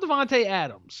without Devontae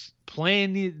Adams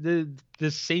playing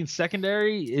this Saints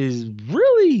secondary is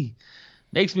really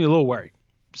makes me a little worried.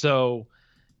 So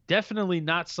definitely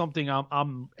not something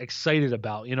I'm excited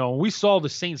about. You know, we saw the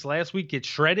Saints last week get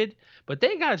shredded, but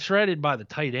they got shredded by the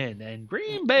tight end, and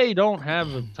Green Bay don't have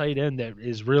a tight end that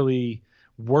is really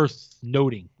worth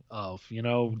noting of, you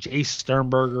know, Jace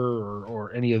Sternberger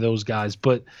or any of those guys.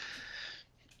 But,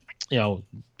 you know,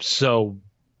 so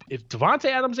if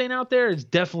Devontae Adams ain't out there, it's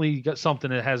definitely got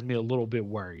something that has me a little bit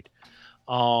worried.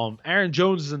 Aaron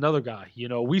Jones is another guy. You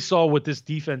know, we saw what this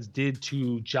defense did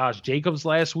to Josh Jacobs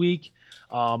last week.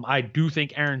 I do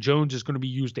think Aaron Jones is going to be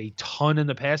used a ton in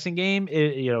the passing game.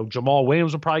 You know, Jamal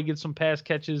Williams will probably get some pass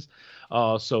catches.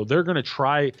 So they're going to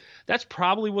try. That's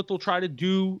probably what they'll try to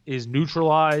do is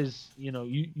neutralize. You know,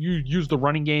 you use the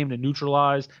running game to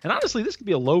neutralize. And honestly, this could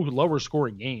be a lower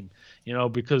scoring game. You know,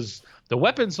 because the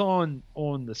weapons on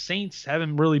the Saints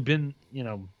haven't really been. You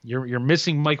know, you're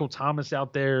missing Michael Thomas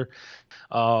out there.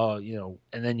 You know,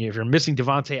 and then if you're missing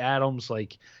Devontae Adams,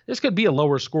 like this could be a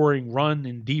lower scoring run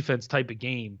and defense type of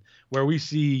game where we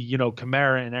see, you know,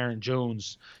 Kamara and Aaron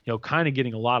Jones, you know, kind of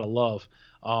getting a lot of love.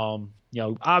 You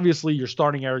know, obviously you're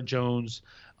starting Aaron Jones,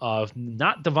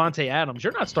 not Devontae Adams.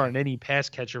 You're not starting any pass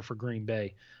catcher for Green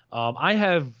Bay. I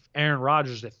have Aaron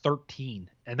Rodgers at 13,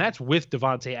 and that's with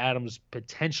Devontae Adams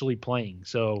potentially playing.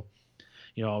 So,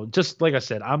 you know, just like I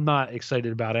said, I'm not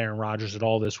excited about Aaron Rodgers at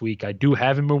all this week. I do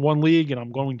have him in one league, and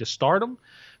I'm going to start him.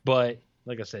 But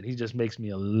like I said, he just makes me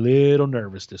a little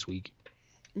nervous this week.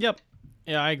 Yep.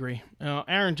 Yeah, I agree.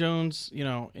 Aaron Jones, you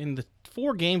know, in the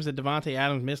 4 games that Devontae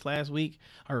Adams missed last week,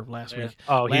 last year,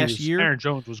 Aaron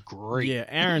Jones was great. Yeah,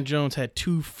 Aaron Jones had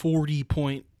 2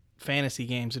 40-point fantasy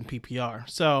games in PPR.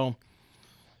 So,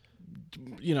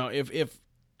 you know, if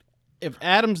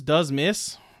Adams does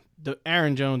miss, the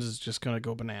Aaron Jones is just gonna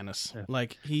go bananas. Yeah.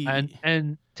 Like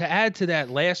and to add to that,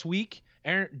 last week,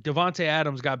 Devontae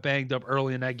Adams got banged up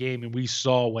early in that game, and we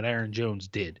saw what Aaron Jones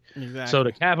did. Exactly. So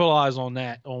to capitalize on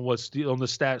that, on the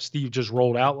stat Steve just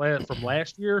rolled out from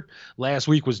last year, last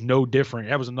week was no different.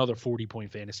 That was another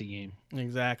 40-point fantasy game.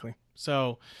 Exactly.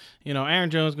 So, you know,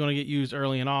 Aaron Jones is going to get used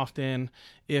early and often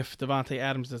if Devontae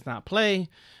Adams does not play.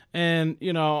 And,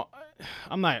 you know,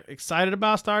 I'm not excited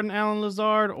about starting Allen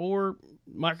Lazard or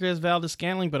Marquez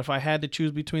Valdes-Scantling, but if I had to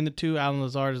choose between the two, Allen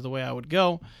Lazard is the way I would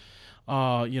go.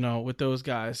 You know, with those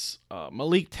guys.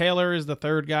 Malik Taylor is the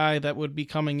third guy that would be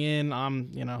coming in.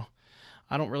 You know,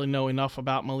 I don't really know enough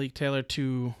about Malik Taylor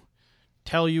to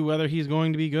tell you whether he's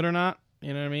going to be good or not.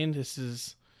 You know what I mean?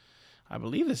 I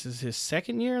believe this is his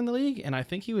second year in the league, and I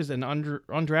think he was an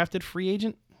undrafted free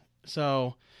agent.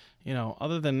 So, you know,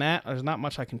 other than that, there's not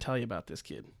much I can tell you about this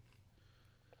kid.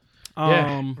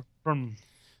 From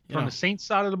the Saints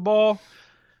side of the ball,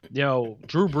 you know,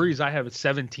 Drew Brees, I have at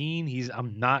 17.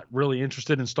 I'm not really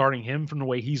interested in starting him from the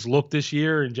way he's looked this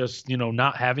year and just, you know,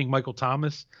 not having Michael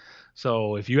Thomas.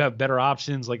 So if you have better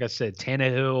options, like I said,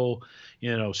 Tannehill,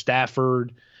 you know,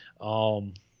 Stafford,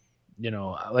 you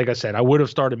know, like I said, I would have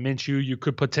started Minshew. You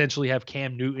could potentially have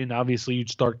Cam Newton. Obviously,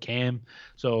 you'd start Cam.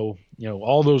 So, you know,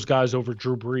 all those guys over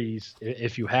Drew Brees,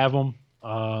 if you have them.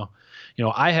 You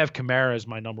know, I have Kamara as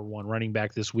my number 1 running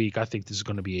back this week. I think this is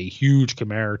going to be a huge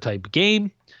Kamara type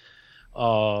game.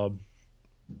 And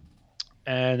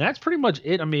that's pretty much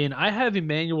it. I mean, I have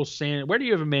Emmanuel Sanders. Where do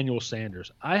you have Emmanuel Sanders?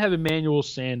 I have Emmanuel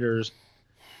Sanders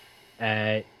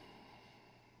at...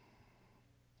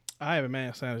 I have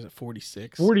Emmanuel Sanders at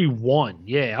 46. 41.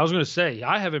 Yeah, I was going to say,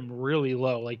 I have him really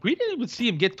low. Like, we didn't even see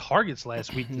him get targets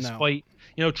last week despite... No.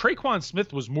 You know, Traquan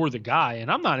Smith was more the guy,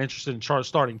 and I'm not interested in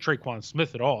starting Traquan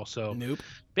Smith at all. So, nope.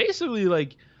 Basically,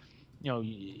 like, you know,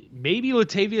 maybe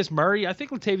Latavius Murray. I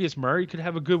think Latavius Murray could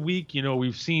have a good week. You know,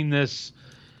 we've seen this,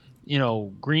 you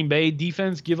know, Green Bay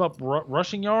defense give up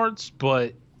rushing yards,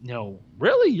 but, you know,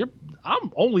 really,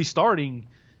 I'm only starting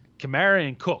Kamara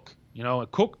and Cook. You know,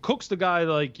 Cook's the guy,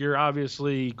 like, you're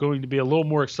obviously going to be a little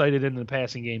more excited in the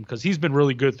passing game because he's been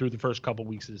really good through the first couple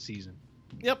weeks of the season.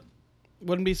 Yep.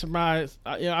 Wouldn't be surprised.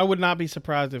 I would not be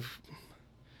surprised if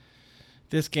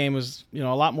this game was, you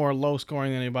know, a lot more low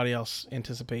scoring than anybody else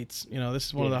anticipates. You know, this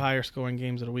is one of the higher scoring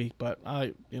games of the week, but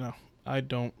I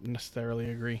don't necessarily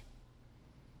agree.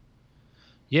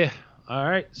 Yeah. All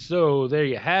right, so there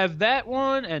you have that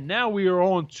one, and now we are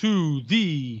on to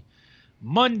the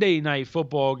Monday night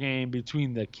football game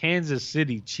between the Kansas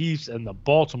City Chiefs and the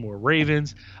Baltimore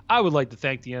Ravens. I would like to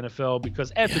thank the NFL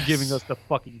because after giving us the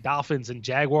fucking Dolphins and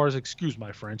Jaguars, excuse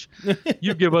my French,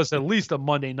 you give us at least a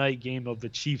Monday night game of the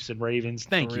Chiefs and Ravens.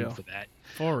 Thank you for that.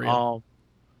 For real.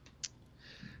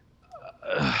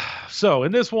 So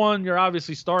in this one, you're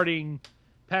obviously starting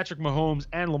Patrick Mahomes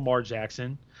and Lamar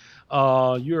Jackson.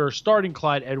 You're starting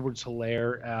Clyde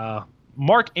Edwards-Helaire.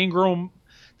 Mark Ingram.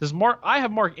 I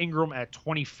have Mark Ingram at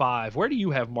 25. Where do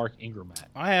you have Mark Ingram at?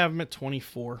 I have him at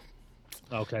 24.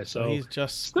 Okay, so he's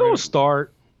just still a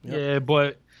start. Yep. Yeah,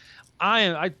 but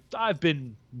I've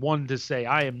been one to say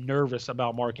I am nervous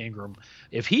about Mark Ingram.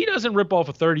 If he doesn't rip off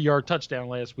a 30-yard touchdown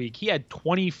last week, he had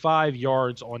 25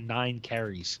 yards on 9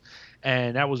 carries,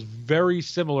 and that was very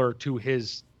similar to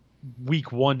his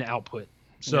week 1 output.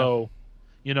 So,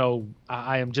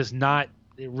 I am just not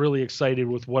really excited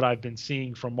with what I've been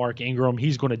seeing from Mark Ingram.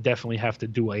 He's going to definitely have to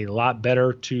do a lot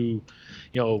better to,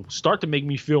 start to make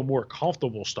me feel more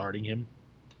comfortable starting him.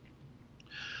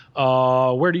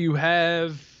 Where do you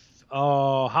have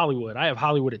Hollywood? I have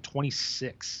Hollywood at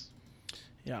 26.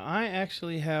 Yeah, I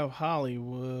actually have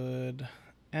Hollywood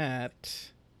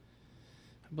at,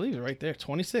 I believe right there,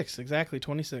 26. Exactly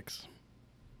 26.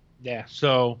 Yeah,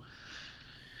 so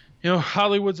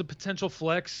Hollywood's a potential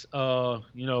flex, guy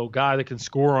that can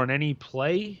score on any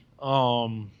play.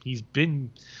 He's been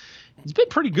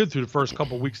pretty good through the first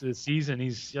couple of weeks of the season.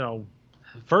 He's,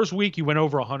 first week he went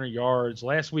over 100 yards.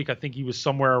 Last week I think he was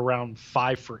somewhere around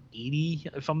 5 for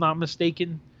 80, if I'm not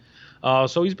mistaken.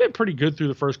 So he's been pretty good through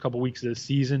the first couple of weeks of the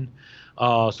season.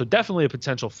 So definitely a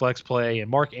potential flex play. And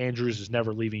Mark Andrews is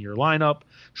never leaving your lineup.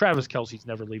 Travis Kelce's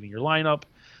never leaving your lineup.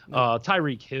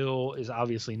 Tyreek Hill is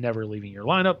obviously never leaving your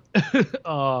lineup.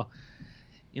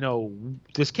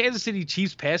 This Kansas City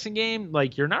Chiefs passing game,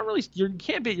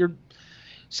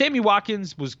 Sammy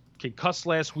Watkins was concussed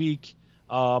last week.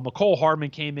 McCole Hardman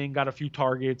came in, got a few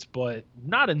targets, but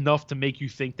not enough to make you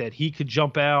think that he could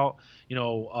jump out.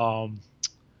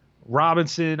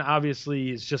 Robinson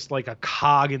obviously is just like a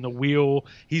cog in the wheel.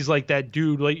 He's like that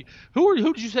dude. Like who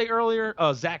did you say earlier?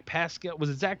 Zach Pascal. Was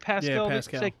it Zach Pascal? Yeah,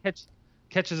 Pascal.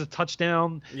 Catches a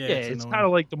touchdown. Yeah, it's kind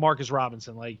of like DeMarcus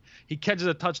Robinson. Like he catches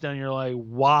a touchdown, you're like,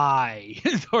 why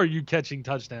are you catching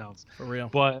touchdowns? For real.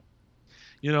 But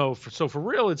for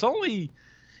real, it's only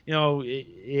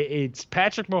it's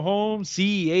Patrick Mahomes,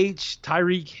 CEH,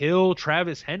 Tyreek Hill,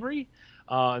 Travis Henry,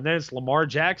 and then it's Lamar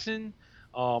Jackson,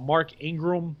 Mark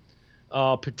Ingram,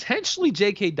 potentially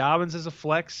J.K. Dobbins as a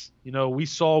flex. We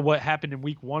saw what happened in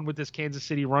week 1 with this Kansas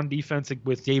City run defense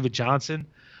with David Johnson.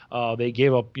 They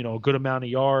gave up, a good amount of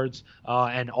yards.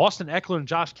 And Austin Eckler and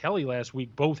Josh Kelly last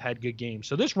week both had good games.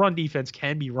 So this run defense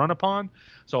can be run upon.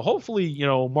 So hopefully,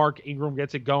 Mark Ingram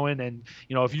gets it going. And,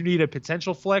 if you need a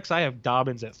potential flex, I have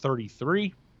Dobbins at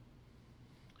 33.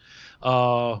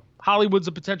 Hollywood's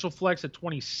a potential flex at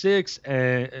 26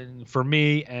 and for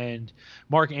me, and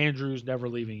Mark Andrews never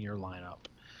leaving your lineup.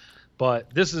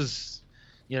 But this is...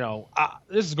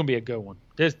 this is going to be a good one.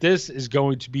 This is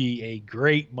going to be a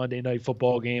great Monday Night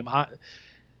Football game.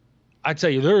 I tell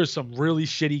you, there are some really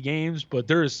shitty games, but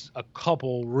there's a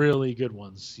couple really good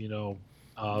ones,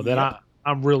 that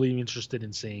I'm really interested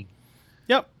in seeing.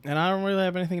 Yep, and I don't really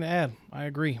have anything to add. I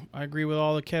agree with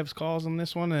all the Kev's calls on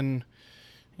this one, and,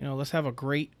 let's have a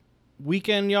great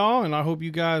weekend, y'all, and I hope you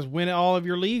guys win all of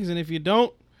your leagues, and if you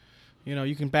don't,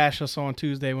 you can bash us on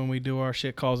Tuesday when we do our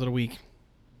shit calls of the week.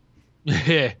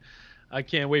 Yeah, I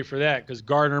can't wait for that because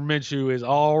Gardner Minshew is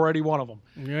already one of them.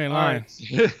 You ain't lying.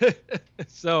 Right.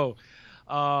 So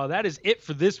that is it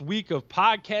for this week of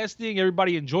podcasting.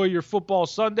 Everybody enjoy your football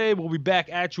Sunday. We'll be back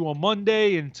at you on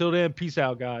Monday. Until then, peace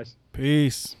out, guys.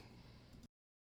 Peace.